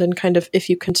husband, and kind of if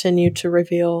you continue to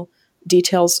reveal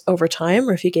details over time,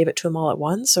 or if you gave it to them all at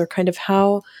once, or kind of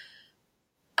how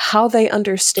they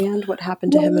understand what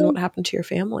happened to him and what happened to your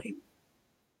family.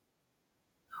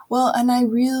 Well, and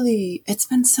it's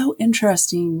been so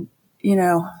interesting,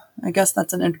 I guess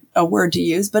that's a word to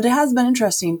use, but it has been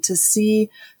interesting to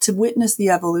witness the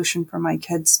evolution for my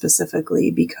kids specifically,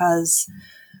 because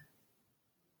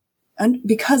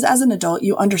as an adult,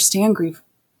 you understand grief,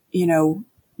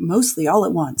 mostly all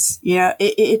at once.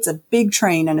 It's a big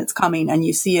train and it's coming and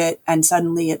you see it, and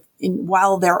suddenly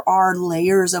while there are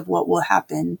layers of what will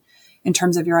happen in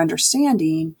terms of your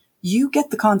understanding, you get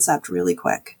the concept really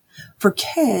quick. For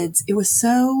kids, it was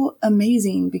so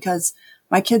amazing because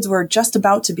my kids were just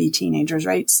about to be teenagers,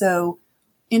 right? So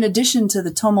in addition to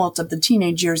the tumult of the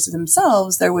teenage years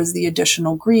themselves, there was the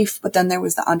additional grief, but then there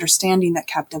was the understanding that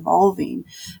kept evolving.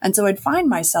 And so I'd find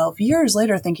myself years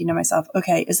later thinking to myself,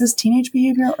 okay, is this teenage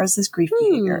behavior or is this grief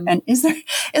behavior? And is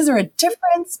there a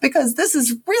difference? Because this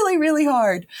is really, really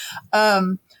hard.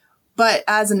 But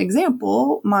as an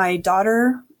example, my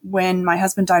daughter, when my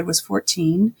husband died, was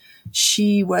 14.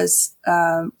 She was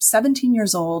 17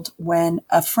 years old when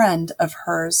a friend of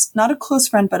hers, not a close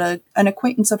friend, but an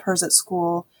acquaintance of hers at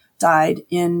school, died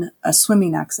in a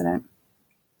swimming accident.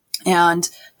 And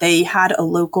they had a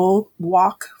local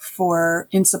walk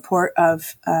in support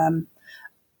of,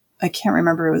 I can't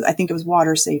remember. I think it was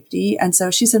water safety. And so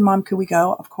she said, Mom, could we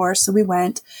go? Of course. So we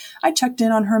went. I checked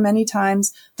in on her many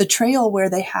times. The trail where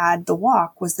they had the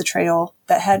walk was the trail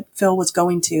that Phil was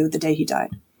going to the day he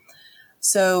died.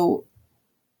 So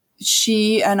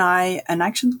she and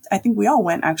actually, I think we all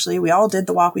went, actually. We all did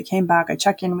the walk. We came back. I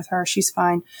checked in with her. She's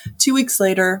fine. 2 weeks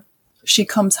later, she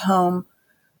comes home.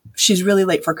 She's really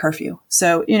late for curfew.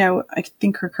 So, I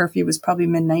think her curfew was probably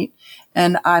midnight,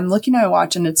 and I'm looking at my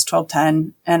watch and it's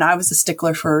 12:10, and I was a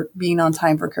stickler for being on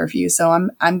time for curfew. So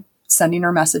I'm sending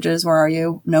her messages. Where are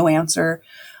you? No answer.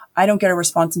 I don't get a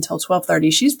response until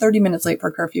 12:30. She's 30 minutes late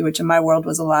for curfew, which in my world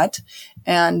was a lot.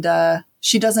 And,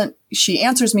 she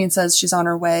answers me and says she's on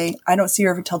her way. I don't see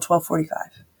her until 12:45.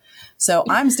 So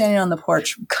I'm standing on the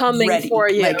porch coming ready. For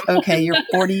you. Like, okay, you're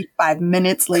 45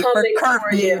 minutes late for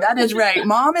curfew. That is right.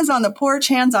 Mom is on the porch,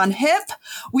 hands on hip.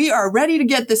 We are ready to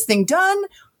get this thing done.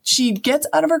 She gets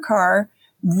out of her car,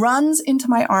 runs into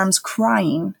my arms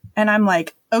crying. And I'm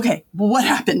like, okay, well, what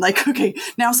happened? Like, okay,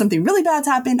 now something really bad's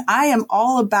happened. I am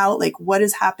all about like, what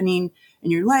is happening in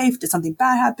your life? Did something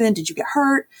bad happen? Did you get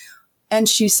hurt? And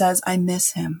she says, I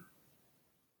miss him.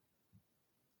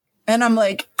 And I'm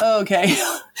like, okay.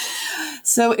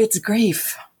 So it's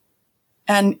grief.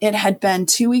 And it had been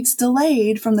 2 weeks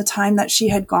delayed from the time that she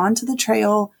had gone to the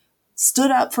trail,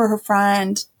 stood up for her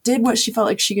friend, did what she felt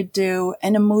like she could do.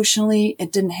 And emotionally,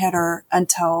 it didn't hit her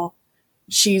until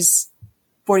she's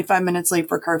 45 minutes late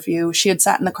for curfew. She had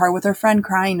sat in the car with her friend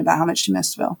crying about how much she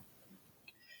missed Phil.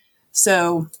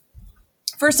 So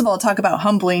first of all, talk about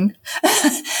humbling,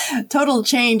 total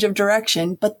change of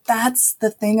direction. But that's the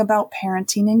thing about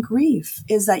parenting and grief,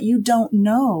 is that you don't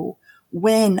know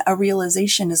when a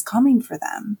realization is coming for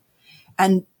them.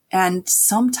 And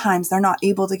sometimes they're not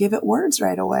able to give it words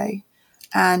right away.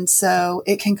 And so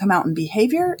it can come out in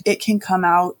behavior. It can come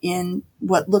out in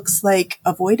what looks like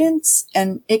avoidance,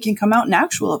 and it can come out in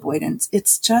actual avoidance.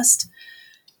 It's just,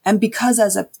 and because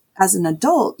as an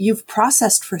adult, you've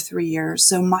processed for 3 years.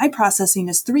 So my processing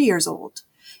is 3 years old.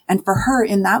 And for her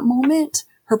in that moment,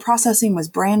 her processing was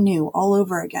brand new all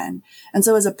over again. And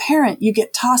so as a parent, you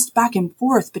get tossed back and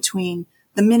forth between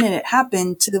the minute it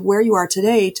happened to where you are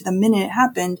today to the minute it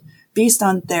happened based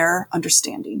on their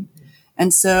understanding.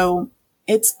 And so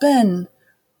it's been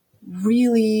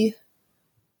really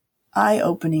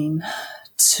eye-opening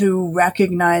to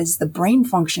recognize the brain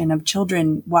function of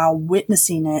children while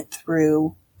witnessing it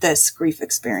through this grief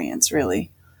experience,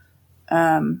 really.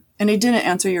 And I didn't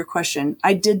answer your question.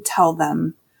 I did tell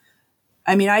them.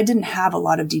 I mean, I didn't have a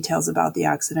lot of details about the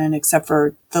accident except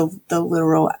for the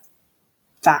literal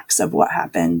facts of what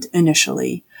happened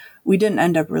initially. We didn't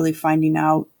end up really finding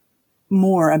out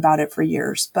more about it for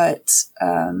years, but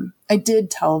I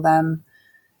did tell them,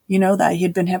 that he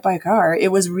had been hit by a car.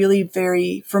 It was really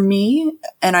very, for me,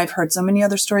 and I've heard so many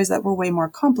other stories that were way more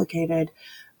complicated,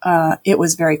 it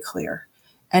was very clear.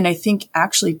 And I think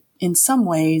actually in some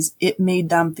ways it made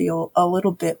them feel a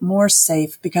little bit more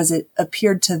safe because it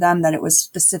appeared to them that it was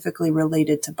specifically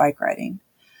related to bike riding.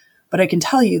 But I can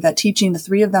tell you that teaching the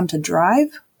three of them to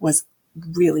drive was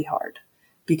really hard,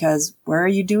 because where are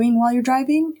you doing while you're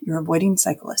driving? You're avoiding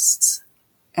cyclists.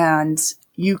 And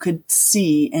you could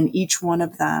see in each one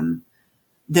of them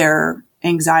their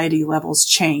anxiety levels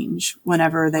change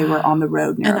whenever they were on the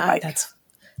road near a bike. That's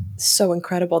so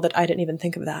incredible that I didn't even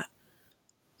think of that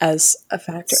as a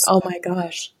factor. Oh my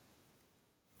gosh.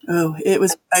 Oh, it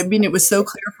was so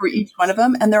clear for each one of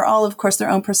them. And they're all, of course, their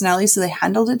own personalities, so they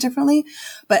handled it differently.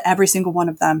 But every single one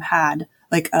of them had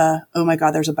like oh my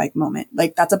God, there's a bike moment.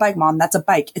 Like, that's a bike, Mom. That's a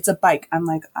bike. It's a bike. I'm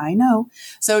like, I know.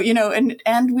 So,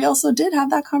 and we also did have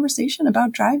that conversation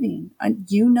about driving.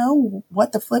 You know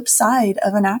what the flip side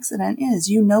of an accident is.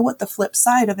 You know what the flip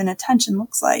side of inattention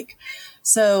looks like.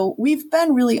 So we've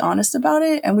been really honest about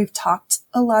it, and we've talked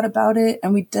a lot about it.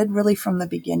 And we did really from the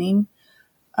beginning.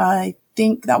 I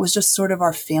think that was just sort of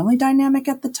our family dynamic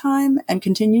at the time and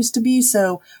continues to be.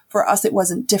 So for us, it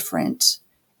wasn't different.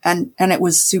 And it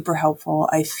was super helpful.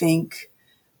 I think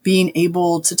being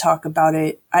able to talk about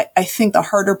it, I think the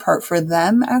harder part for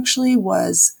them actually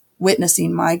was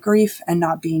witnessing my grief and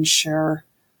not being sure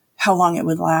how long it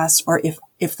would last, or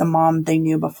if the mom they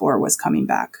knew before was coming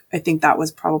back. I think that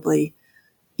was probably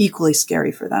equally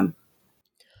scary for them.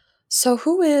 So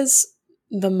who is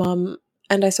the mom,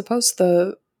 and I suppose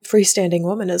the freestanding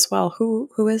woman as well?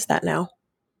 Who is that now?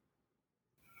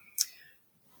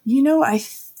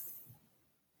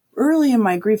 Early in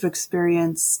my grief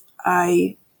experience,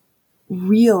 I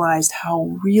realized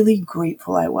how really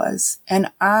grateful I was.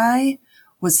 And I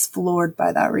was floored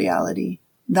by that reality.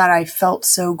 that I felt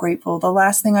so grateful. The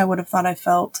last thing I would have thought I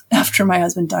felt after my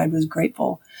husband died was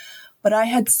grateful. But I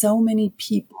had so many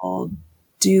people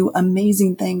do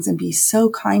amazing things and be so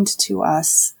kind to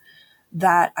us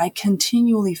that I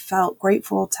continually felt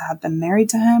grateful to have been married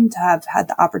to him, to have had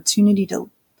the opportunity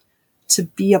to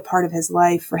be a part of his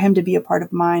life, for him to be a part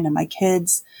of mine and my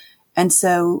kids. And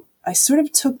so I sort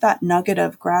of took that nugget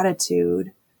of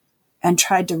gratitude and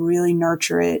tried to really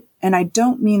nurture it. And I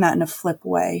don't mean that in a flip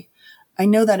way. I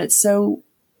know that it's so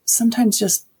sometimes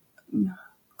just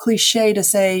cliche to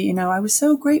say, you know, I was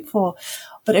so grateful,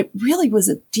 but it really was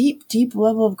a deep, deep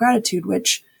level of gratitude,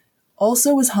 which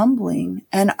also was humbling.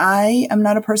 And I am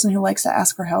not a person who likes to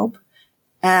ask for help.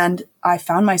 And I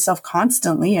found myself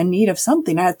constantly in need of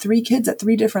something. I had 3 kids at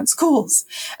 3 different schools.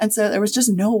 And so there was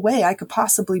just no way I could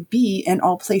possibly be in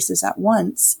all places at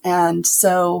once. And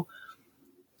so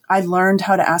I learned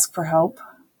how to ask for help.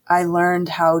 I learned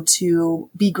how to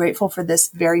be grateful for this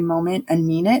very moment and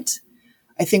mean it.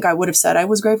 I think I would have said I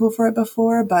was grateful for it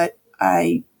before, but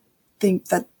I think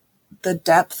that the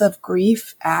depth of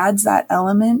grief adds that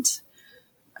element.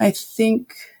 I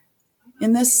think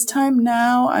in this time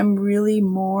now, I'm really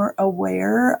more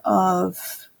aware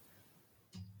of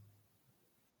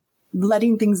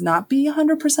letting things not be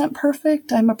 100%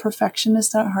 perfect. I'm a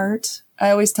perfectionist at heart. I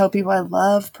always tell people I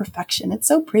love perfection. It's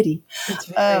so pretty. It's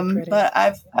very pretty. But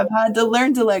I've had to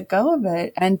learn to let go of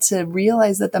it and to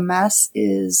realize that the mess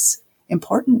is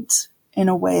important in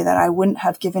a way that I wouldn't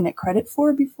have given it credit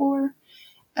for before.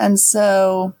 And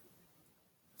so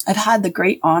I've had the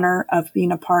great honor of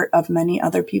being a part of many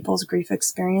other people's grief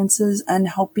experiences and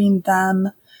helping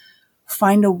them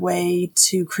find a way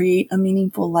to create a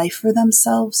meaningful life for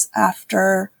themselves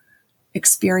after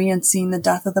experiencing the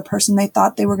death of the person they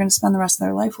thought they were going to spend the rest of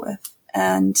their life with.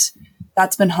 And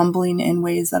that's been humbling in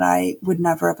ways that I would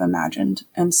never have imagined.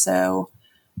 And so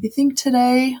I think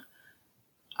today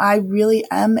I really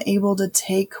am able to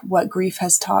take what grief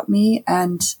has taught me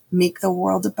and make the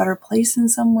world a better place in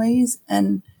some ways.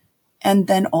 And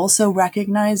then also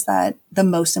recognize that the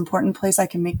most important place I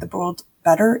can make the world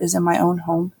better is in my own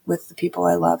home with the people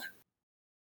I love.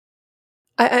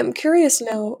 I'm curious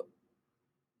now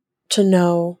to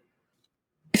know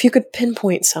if you could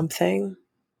pinpoint something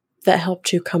that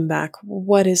helped you come back.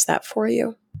 What is that for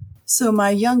you? So my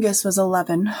youngest was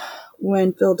 11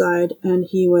 when Phil died, and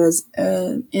he was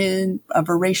a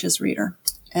voracious reader.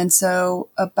 And so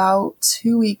about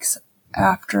 2 weeks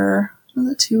after,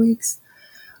 was it 2 weeks?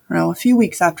 A few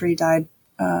weeks after he died,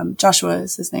 Joshua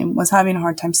is his name, was having a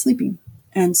hard time sleeping.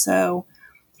 And so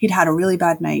he'd had a really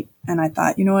bad night. And I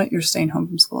thought, you know what? You're staying home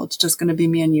from school. It's just going to be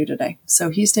me and you today. So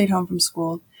he stayed home from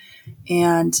school,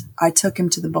 and I took him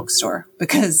to the bookstore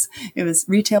because it was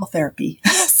retail therapy.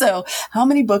 So how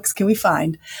many books can we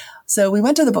find? So we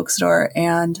went to the bookstore,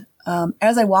 and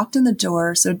as I walked in the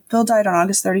door, so Phil died on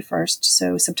August 31st.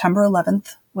 So September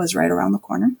 11th was right around the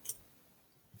corner.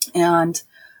 And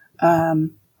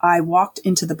I walked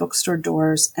into the bookstore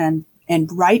doors, and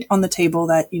right on the table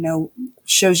that, you know,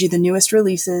 shows you the newest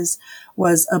releases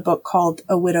was a book called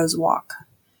A Widow's Walk.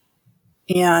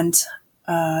 And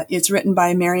it's written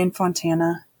by Marion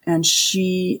Fontana, and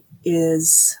she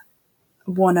is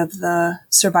one of the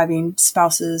surviving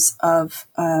spouses of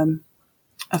a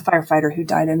firefighter who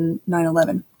died in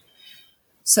 9/11.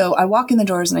 So I walk in the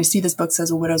doors and I see this book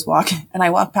says A Widow's Walk, and I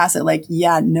walk past it like,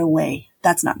 yeah, no way.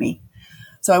 That's not me.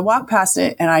 So I walk past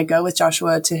it and I go with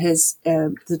Joshua to his,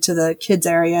 to the kids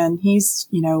area, and he's,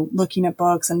 you know, looking at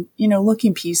books and, you know,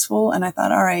 looking peaceful. And I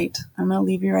thought, all right, I'm going to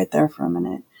leave you right there for a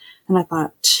minute. And I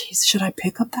thought, geez, should I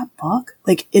pick up that book?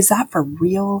 Like, is that for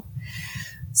real?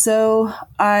 So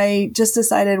I just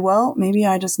decided, well, maybe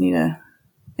I just need to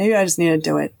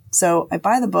do it. So I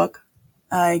buy the book.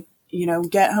 I, you know,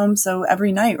 get home. So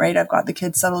every night, right, I've got the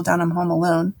kids settled down. I'm home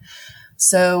alone.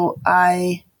 So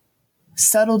I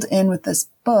settled in with this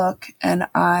book, and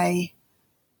I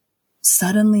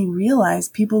suddenly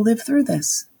realized people live through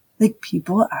this. Like,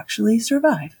 people actually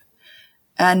survive.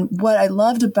 And what I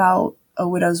loved about A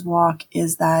Widow's Walk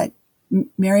is that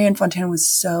Marianne Fontana was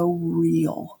so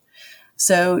real.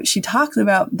 So she talks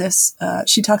about this,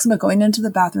 she talks about going into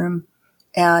the bathroom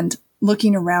and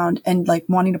looking around and like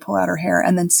wanting to pull out her hair,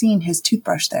 and then seeing his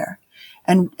toothbrush there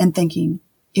and thinking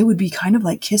it would be kind of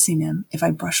like kissing him if I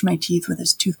brushed my teeth with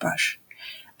his toothbrush.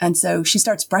 And so she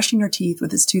starts brushing her teeth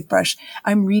with his toothbrush.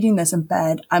 I'm reading this in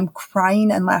bed. I'm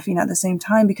crying and laughing at the same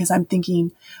time because I'm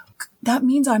thinking, that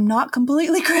means I'm not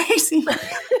completely crazy.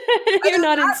 You're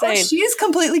not insane. Well, she's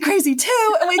completely crazy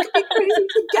too. And we could be crazy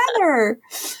together.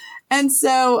 And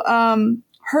so,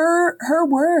 her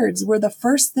words were the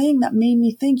first thing that made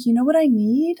me think, you know what I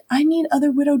need? I need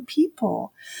other widowed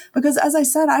people. Because as I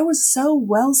said, I was so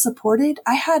well supported.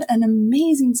 I had an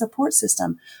amazing support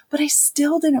system, but I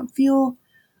still didn't feel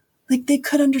like they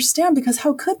could understand, because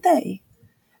how could they?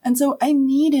 And so I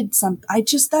needed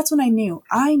that's when I knew,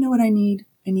 I know what I need.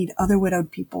 I need other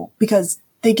widowed people, because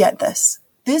they get this.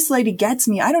 This lady gets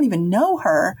me. I don't even know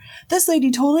her. This lady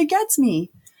totally gets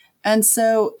me. And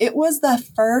so it was the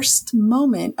first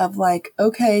moment of like,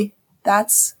 okay,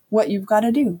 that's what you've got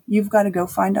to do. You've got to go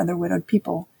find other widowed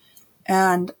people.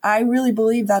 And I really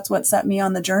believe that's what set me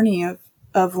on the journey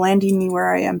of landing me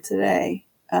where I am today.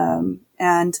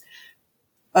 And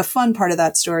a fun part of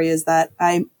that story is that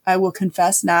I will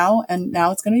confess now, and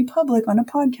now it's going to be public on a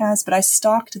podcast, but I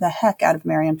stalked the heck out of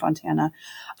Marianne Fontana.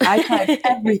 I tried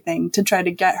everything to try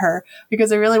to get her,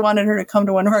 because I really wanted her to come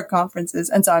to one of our conferences.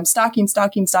 And so I'm stalking.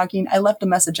 I left a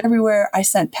message everywhere. I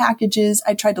sent packages.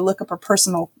 I tried to look up her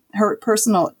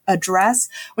personal address,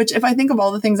 which, if I think of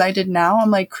all the things I did now,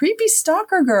 I'm like, creepy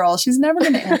stalker girl. She's never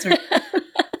going to answer.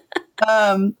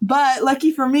 But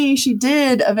lucky for me, she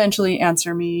did eventually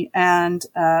answer me, and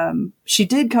she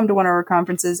did come to one of our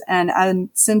conferences, and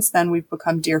since then we've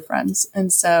become dear friends.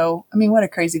 And so, I mean, what a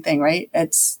crazy thing, right?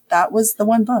 That was the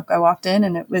one book I walked in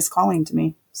and it was calling to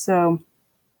me. So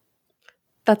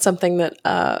that's something that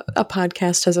a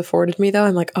podcast has afforded me, though.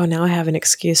 I'm like, oh, now I have an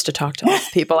excuse to talk to all the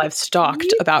people I've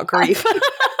stalked about grief. Right?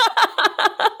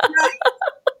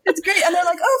 It's great. And they're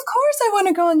like, oh, of course I want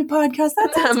to go on the podcast.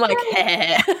 I'm like,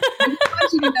 hey. I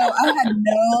want you to know, I had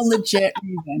no legit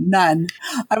reason. None.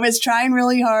 I was trying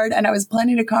really hard, and I was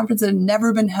planning a conference that had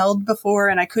never been held before,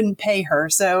 and I couldn't pay her.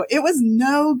 So it was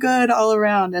no good all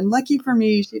around. And lucky for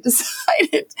me, she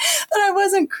decided that I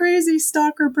wasn't crazy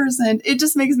stalker person. It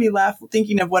just makes me laugh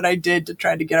thinking of what I did to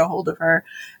try to get a hold of her.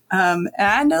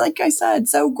 And like I said,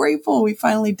 so grateful we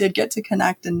finally did get to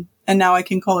connect, and now I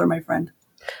can call her my friend.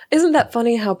 Isn't that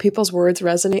funny how people's words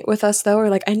resonate with us, though? We're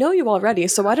like, I know you already,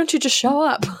 so why don't you just show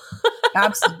up?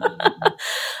 Absolutely.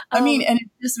 I mean, and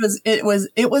it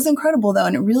was incredible, though.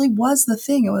 And it really was the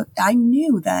thing. I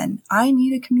knew then I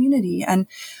need a community, and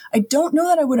I don't know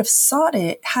that I would have sought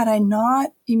it had I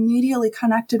not immediately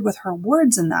connected with her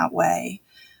words in that way.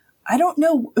 I don't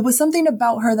know. It was something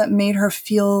about her that made her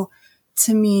feel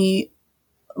to me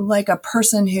like a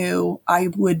person who I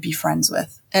would be friends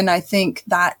with. And I think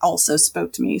that also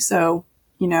spoke to me. So,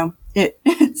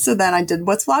 so then I did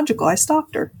what's logical. I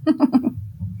stalked her.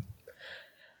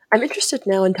 I'm interested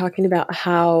now in talking about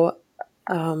how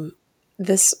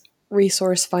this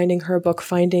resource, finding her book,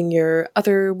 finding your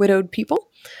other widowed people,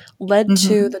 led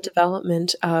to the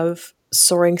development of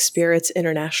Soaring Spirits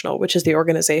International, which is the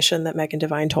organization that Megan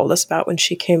Devine told us about when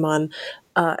she came on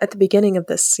at the beginning of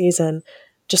this season.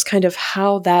 Just kind of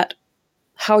how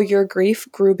your grief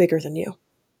grew bigger than you.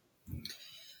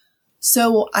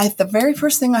 So the very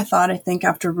first thing I think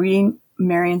after reading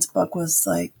Marianne's book was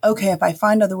like, okay, if I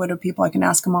find other widowed people, I can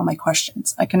ask them all my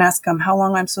questions. I can ask them how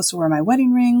long I'm supposed to wear my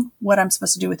wedding ring, what I'm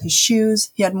supposed to do with his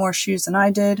shoes. He had more shoes than I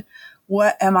did.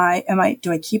 What do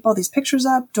I keep all these pictures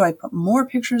up? Do I put more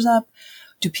pictures up?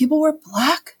 Do people wear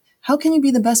black? How can you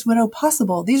be the best widow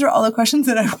possible? These are all the questions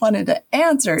that I wanted to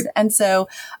answered. And so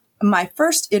my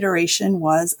first iteration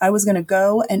was I was going to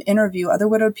go and interview other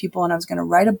widowed people, and I was going to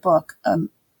write a book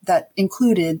that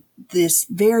included this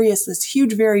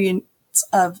huge variance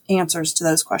of answers to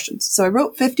those questions. So I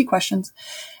wrote 50 questions,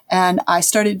 and I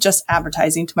started just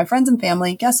advertising to my friends and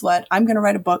family. Guess what? I'm going to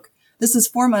write a book. This is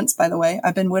 4 months, by the way.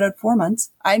 I've been widowed 4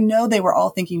 months. I know they were all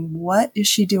thinking, what is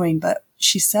she doing? But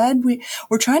she said,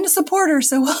 we're trying to support her.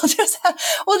 So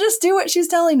we'll just do what she's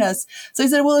telling us. So I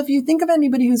said, well, if you think of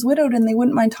anybody who's widowed and they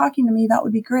wouldn't mind talking to me, that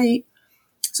would be great.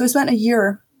 So I spent a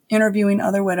year interviewing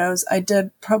other widows. I did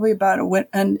probably about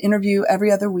an interview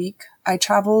every other week. I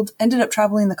ended up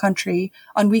traveling the country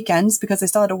on weekends because I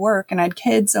still had to work and I had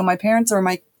kids. So my parents or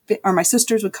my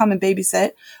sisters would come and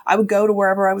babysit. I would go to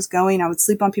wherever I was going. I would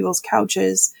sleep on people's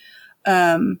couches,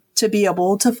 to be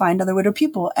able to find other widowed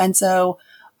people. And so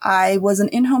I was an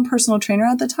in-home personal trainer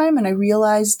at the time, and I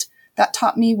realized that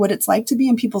taught me what it's like to be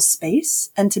in people's space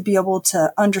and to be able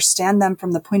to understand them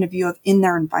from the point of view of in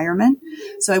their environment.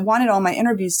 So I wanted all my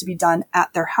interviews to be done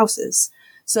at their houses.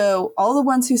 So all the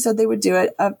ones who said they would do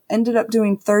it ended up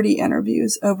doing 30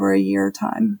 interviews over a year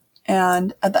time.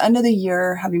 And at the end of the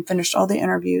year, having finished all the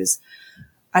interviews,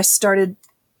 I started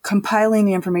compiling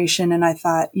the information, and I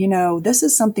thought, this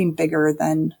is something bigger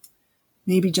than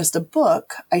maybe just a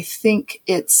book. I think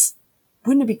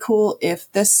wouldn't it be cool if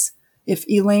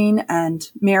Elaine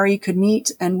and Mary could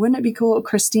meet, and wouldn't it be cool if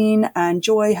Christine and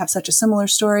Joy have such a similar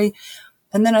story?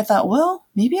 And then I thought, well,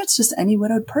 maybe it's just any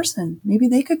widowed person. Maybe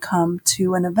they could come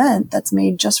to an event that's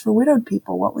made just for widowed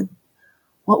people. What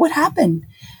would happen?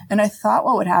 And I thought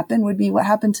what would happen would be what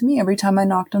happened to me every time I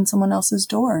knocked on someone else's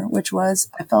door, which was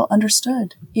I felt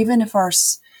understood. Even if our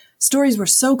stories were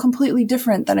so completely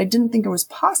different that I didn't think it was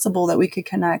possible that we could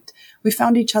connect, we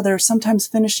found each other sometimes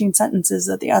finishing sentences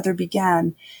that the other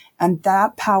began. And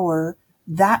that power,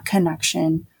 that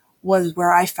connection was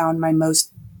where I found my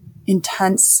most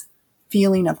intense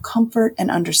feeling of comfort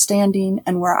and understanding,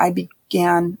 and where I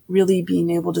began really being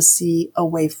able to see a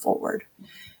way forward.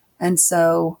 And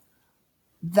so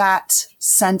that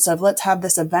sense of let's have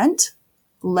this event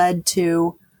led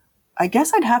to, I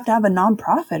guess I'd have to have a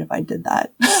nonprofit if I did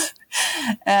that.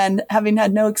 And having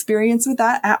had no experience with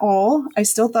that at all, I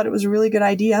still thought it was a really good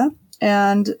idea.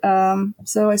 And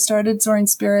so I started Soaring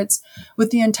Spirits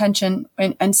with the intention,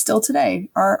 and still today,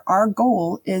 our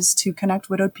goal is to connect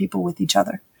widowed people with each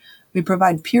other. We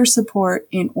provide peer support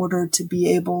in order to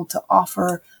be able to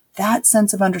offer that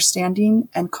sense of understanding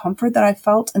and comfort that I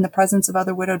felt in the presence of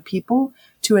other widowed people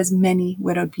to as many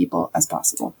widowed people as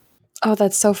possible. Oh,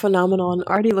 that's so phenomenal. And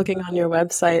already looking on your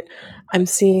website, I'm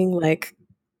seeing like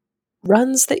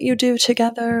runs that you do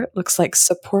together. Looks like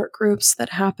support groups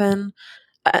that happen.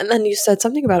 And then you said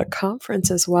something about a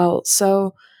conference as well.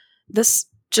 So this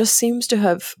just seems to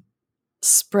have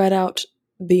spread out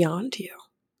beyond you.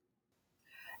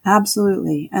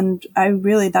 Absolutely. And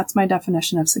that's my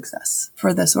definition of success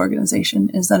for this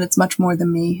organization, is that it's much more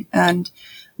than me, and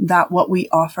that what we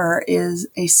offer is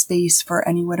a space for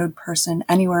any widowed person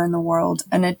anywhere in the world.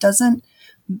 And it doesn't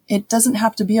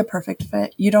have to be a perfect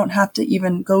fit. You don't have to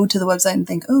even go to the website and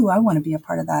think, oh, I want to be a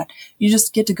part of that. You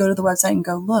just get to go to the website and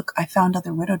go, look, I found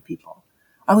other widowed people.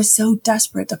 I was so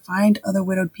desperate to find other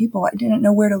widowed people. I didn't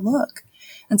know where to look.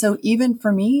 And so even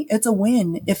for me, it's a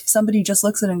win if somebody just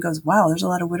looks at it and goes, wow, there's a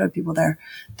lot of widowed people there.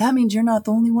 That means you're not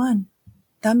the only one.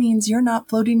 That means you're not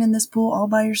floating in this pool all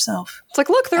by yourself. It's like,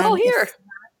 look, they're all here.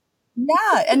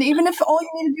 Yeah. And even if all you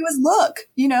need to do is look,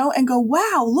 and go,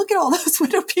 wow, look at all those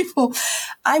widowed people.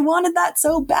 I wanted that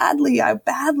so badly. I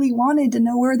badly wanted to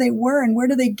know where they were and where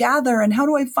do they gather and how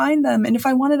do I find them? And if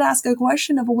I wanted to ask a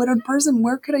question of a widowed person,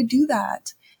 where could I do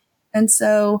that? And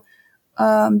so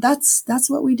that's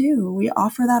what we do. We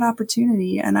offer that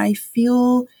opportunity. And I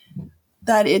feel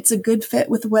that it's a good fit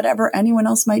with whatever anyone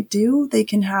else might do. They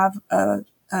can have a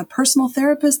personal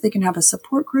therapist. They can have a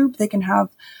support group. They can have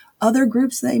other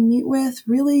groups they meet with.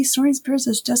 Really, Soaring Spirits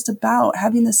is just about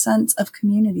having the sense of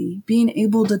community, being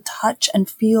able to touch and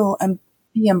feel and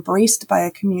be embraced by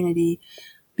a community,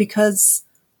 because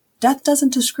death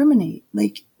doesn't discriminate.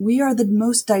 Like, we are the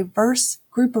most diverse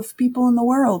group of people in the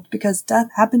world because death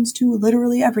happens to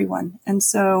literally everyone. And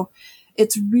so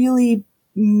it's really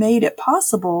made it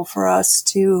possible for us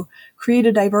to create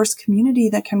a diverse community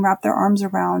that can wrap their arms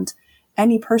around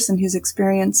any person who's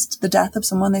experienced the death of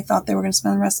someone they thought they were going to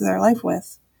spend the rest of their life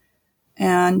with.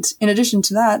 And in addition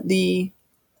to that, the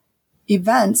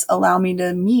events allow me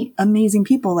to meet amazing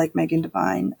people like Megan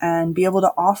Devine and be able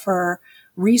to offer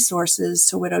resources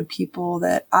to widowed people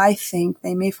that I think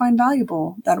they may find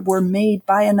valuable, that were made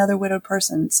by another widowed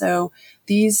person. So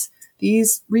these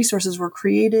resources were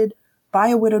created by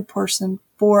a widowed person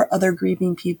for other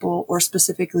grieving people, or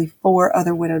specifically for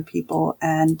other widowed people.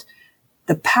 And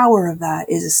the power of that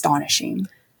is astonishing.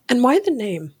 And why the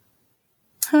name?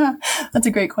 That's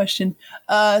a great question.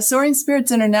 Soaring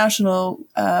Spirits International,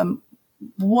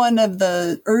 one of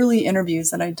the early interviews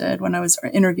that I did when I was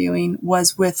interviewing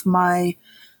was with my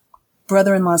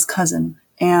brother-in-law's cousin.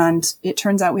 And it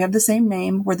turns out we have the same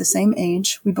name. We're the same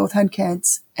age. We both had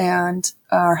kids, and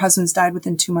our husbands died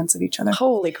within 2 months of each other.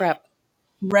 Holy crap.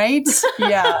 Right?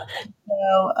 Yeah.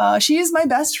 So, she is my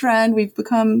best friend. We've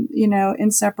become,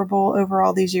 inseparable over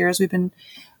all these years. We've been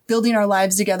building our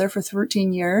lives together for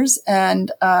 13 years.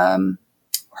 And,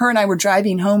 her and I were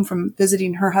driving home from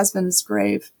visiting her husband's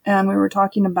grave, and we were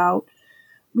talking about,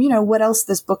 what else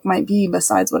this book might be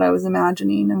besides what I was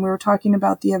imagining. And we were talking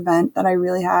about the event that I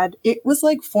really had. It was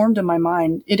like formed in my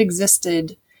mind. It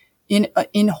existed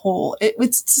in whole.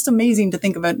 It's just amazing to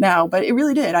think of it now, but it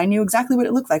really did. I knew exactly what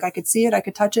it looked like. I could see it. I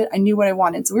could touch it. I knew what I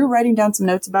wanted. So we were writing down some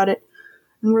notes about it,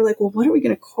 and we're like, well, what are we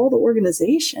going to call the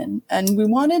organization? And we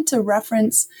wanted to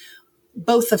reference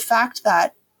both the fact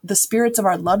that the spirits of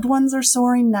our loved ones are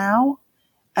soaring now,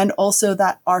 and also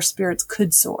that our spirits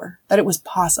could soar, that it was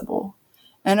possible.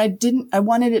 And I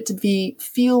wanted it to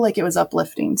feel like it was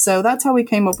uplifting. So that's how we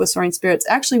came up with Soaring Spirits.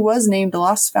 Actually was named the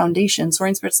Lost Foundation,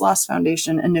 Soaring Spirits Lost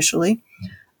Foundation initially.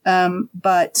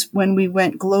 But when we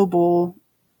went global,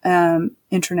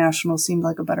 international seemed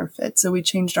like a better fit. So we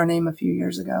changed our name a few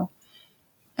years ago.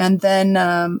 And then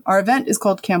our event is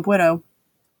called Camp Widow.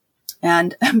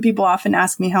 And people often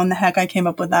ask me how in the heck I came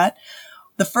up with that.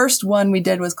 The first one we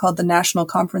did was called the National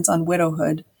Conference on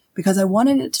Widowhood, because I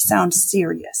wanted it to sound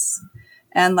serious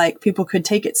and like people could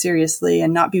take it seriously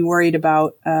and not be worried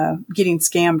about getting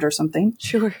scammed or something.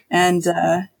 Sure. And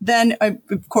then,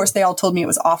 of course, they all told me it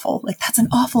was awful. Like, that's an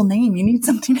awful name. You need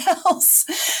something else.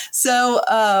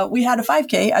 So we had a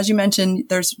 5K. As you mentioned,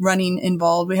 there's running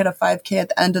involved. We had a 5K at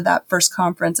the end of that first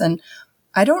conference. And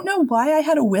I don't know why I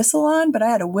had a whistle on, but I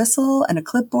had a whistle and a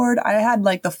clipboard. I had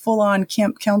like the full-on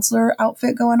camp counselor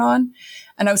outfit going on.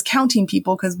 And I was counting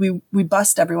people because we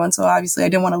bussed everyone. So obviously I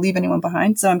didn't want to leave anyone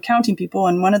behind. So I'm counting people.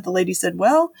 And one of the ladies said,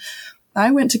 well,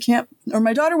 I went to camp, or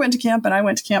my daughter went to camp and I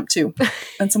went to camp too.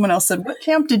 And someone else said, what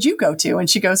camp did you go to? And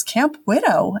she goes, Camp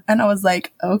Widow. And I was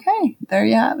like, okay, there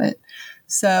you have it.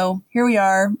 So here we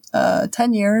are,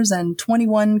 10 years and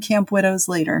 21 Camp Widows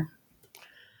later.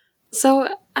 So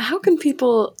how can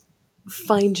people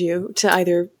find you to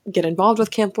either get involved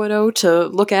with Camp Widow, to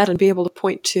look at and be able to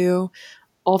point to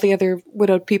all the other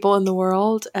widowed people in the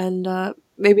world, and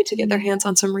maybe to get their hands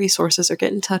on some resources or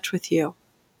get in touch with you?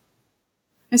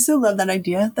 I still love that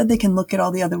idea that they can look at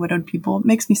all the other widowed people. It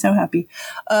makes me so happy.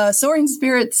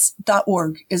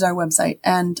 SoaringSpirits.org is our website,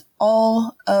 and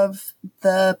all of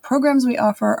the programs we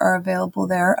offer are available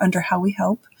there under How We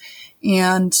Help.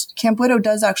 And Camp Widow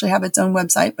does actually have its own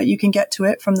website, but you can get to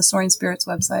it from the Soaring Spirits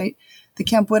website. The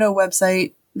Camp Widow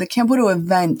website, the Camp Widow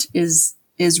event is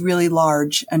really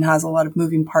large and has a lot of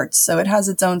moving parts. So it has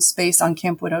its own space on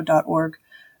campwidow.org.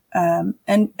 And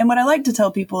what I like to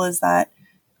tell people is that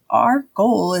our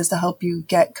goal is to help you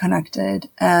get connected,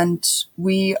 and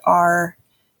we are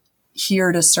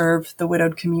here to serve the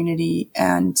widowed community.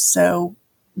 And so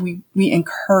we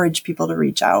encourage people to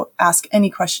reach out, ask any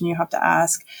question you have to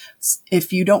ask.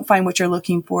 If you don't find what you're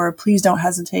looking for, please don't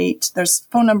hesitate. There's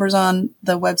phone numbers on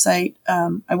the website.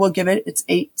 I will give it. It's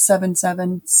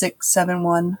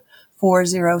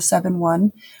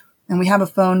 877-671-4071. And we have a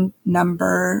phone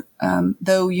number,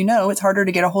 though, it's harder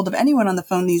to get a hold of anyone on the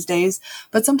phone these days,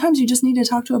 but sometimes you just need to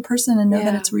talk to a person and know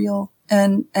that it's real.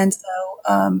 And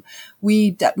so,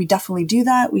 we definitely do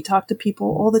that. We talk to people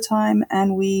all the time,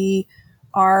 and we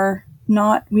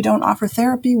don't offer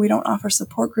therapy. We don't offer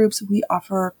support groups. We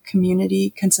offer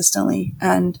community consistently,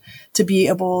 and to be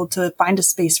able to find a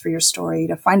space for your story,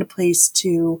 to find a place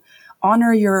to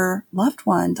honor your loved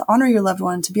one,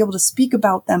 to be able to speak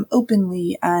about them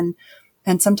openly, and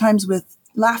sometimes with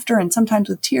laughter and sometimes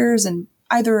with tears, and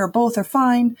either or both are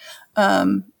fine.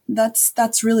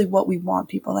 That's really what we want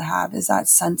people to have, is that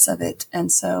sense of it.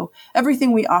 And so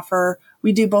everything we offer,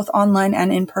 we do both online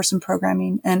and in-person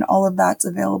programming, and all of that's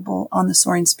available on the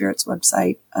Soaring Spirits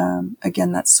website.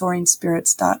 Again, that's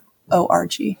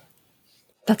soaringspirits.org.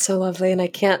 That's so lovely. And I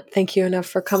can't thank you enough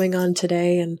for coming on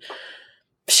today and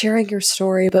sharing your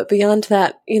story. But beyond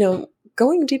that,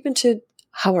 going deep into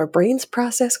how our brains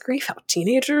process grief, how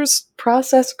teenagers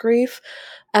process grief,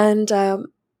 and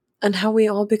how we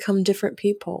all become different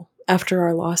people after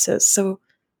our losses. So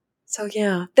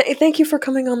yeah, thank you for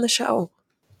coming on the show.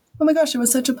 Oh my gosh, it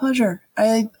was such a pleasure.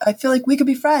 I feel like we could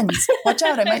be friends. Watch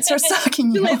out, I might start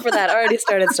stalking you. Too late for that. I already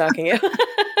started stalking you. Okay,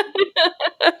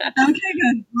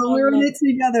 good. Well, we're in it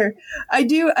together. I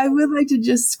would like to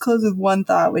just close with one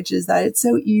thought, which is that it's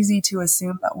so easy to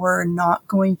assume that we're not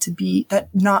going to be, that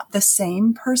not the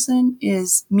same person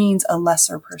means a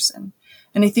lesser person.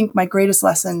 And I think my greatest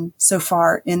lesson so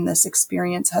far in this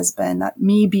experience has been that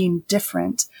me being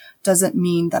different doesn't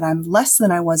mean that I'm less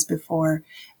than I was before.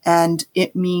 And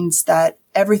it means that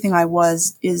everything I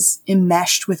was is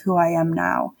enmeshed with who I am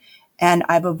now. And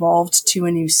I've evolved to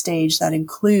a new stage that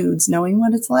includes knowing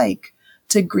what it's like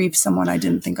to grieve someone I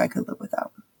didn't think I could live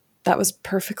without. That was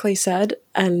perfectly said.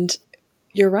 And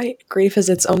you're right. Grief is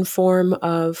its own form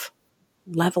of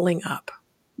leveling up.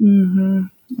 Mm-hmm.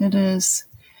 It is.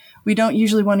 We don't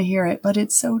usually want to hear it, but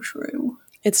it's so true.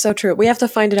 It's so true. We have to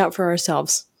find it out for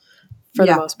ourselves, for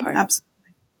the most part. Absolutely.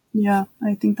 Yeah,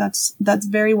 I think that's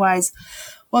very wise.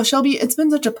 Well, Shelby, it's been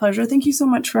such a pleasure. Thank you so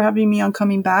much for having me on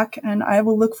Coming Back, and I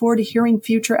will look forward to hearing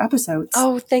future episodes.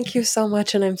 Oh, thank you so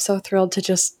much, and I'm so thrilled to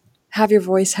just have your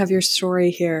voice, have your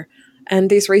story here, and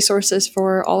these resources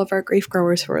for all of our grief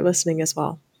growers who are listening as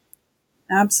well.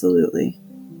 Absolutely.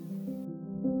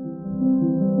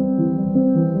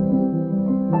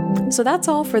 So that's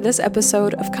all for this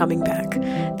episode of Coming Back.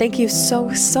 Thank you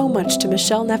so much to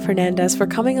Michelle Neff Hernandez for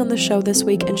coming on the show this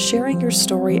week and sharing your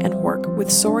story and work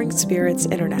with Soaring Spirits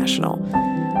International.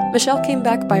 Michelle came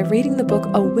back by reading the book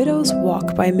A Widow's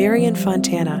Walk by Marion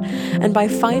Fontana, and by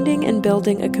finding and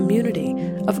building a community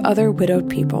of other widowed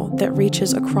people that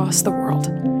reaches across the world.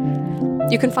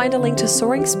 You can find a link to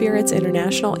Soaring Spirits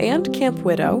International and Camp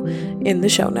Widow in the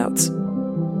show notes.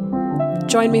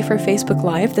 Join me for Facebook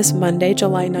Live this Monday,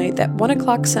 July 9th at 1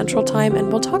 o'clock Central Time,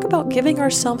 and we'll talk about giving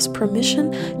ourselves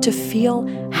permission to feel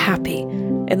happy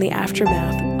in the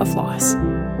aftermath of loss.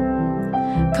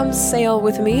 Come sail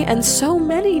with me and so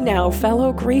many now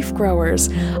fellow grief growers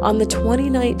on the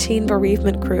 2019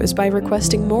 Bereavement Cruise by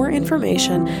requesting more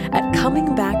information at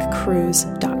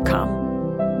comingbackcruise.com.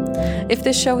 If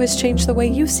this show has changed the way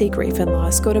you see grief and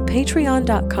loss, go to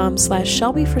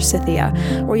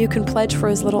patreon.com/ShelbyForsythia, where you can pledge for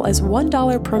as little as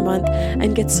 $1 per month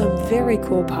and get some very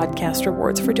cool podcast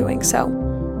rewards for doing so.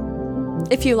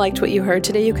 If you liked what you heard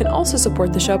today, you can also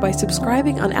support the show by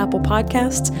subscribing on Apple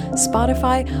Podcasts,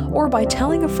 Spotify, or by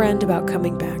telling a friend about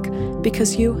Coming Back,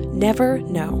 because you never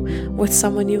know what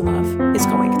someone you love is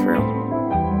going through.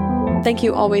 Thank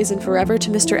you always and forever to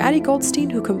Mr. Addie Goldstein,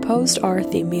 who composed our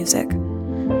theme music.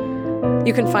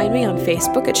 You can find me on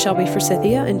Facebook at Shelby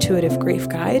Forsythia Intuitive Grief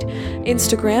Guide,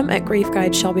 Instagram at Grief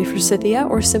Guide Shelby Forsythia,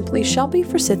 or simply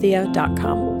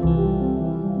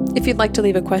shelbyforsythia.com. If you'd like to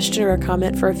leave a question or a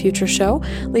comment for a future show,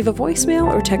 leave a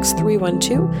voicemail or text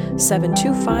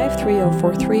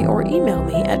 312-725-3043 or email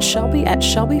me at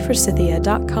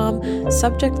shelby@shelbyforsythia.com,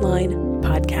 subject line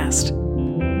podcast.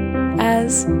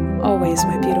 As always,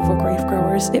 my beautiful grief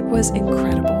growers, it was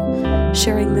incredible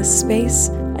sharing this space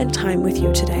and time with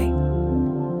you today.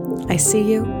 I see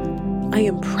you, I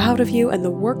am proud of you and the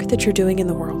work that you're doing in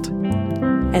the world,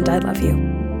 and I love you.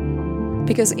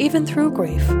 Because even through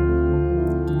grief,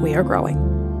 we are growing.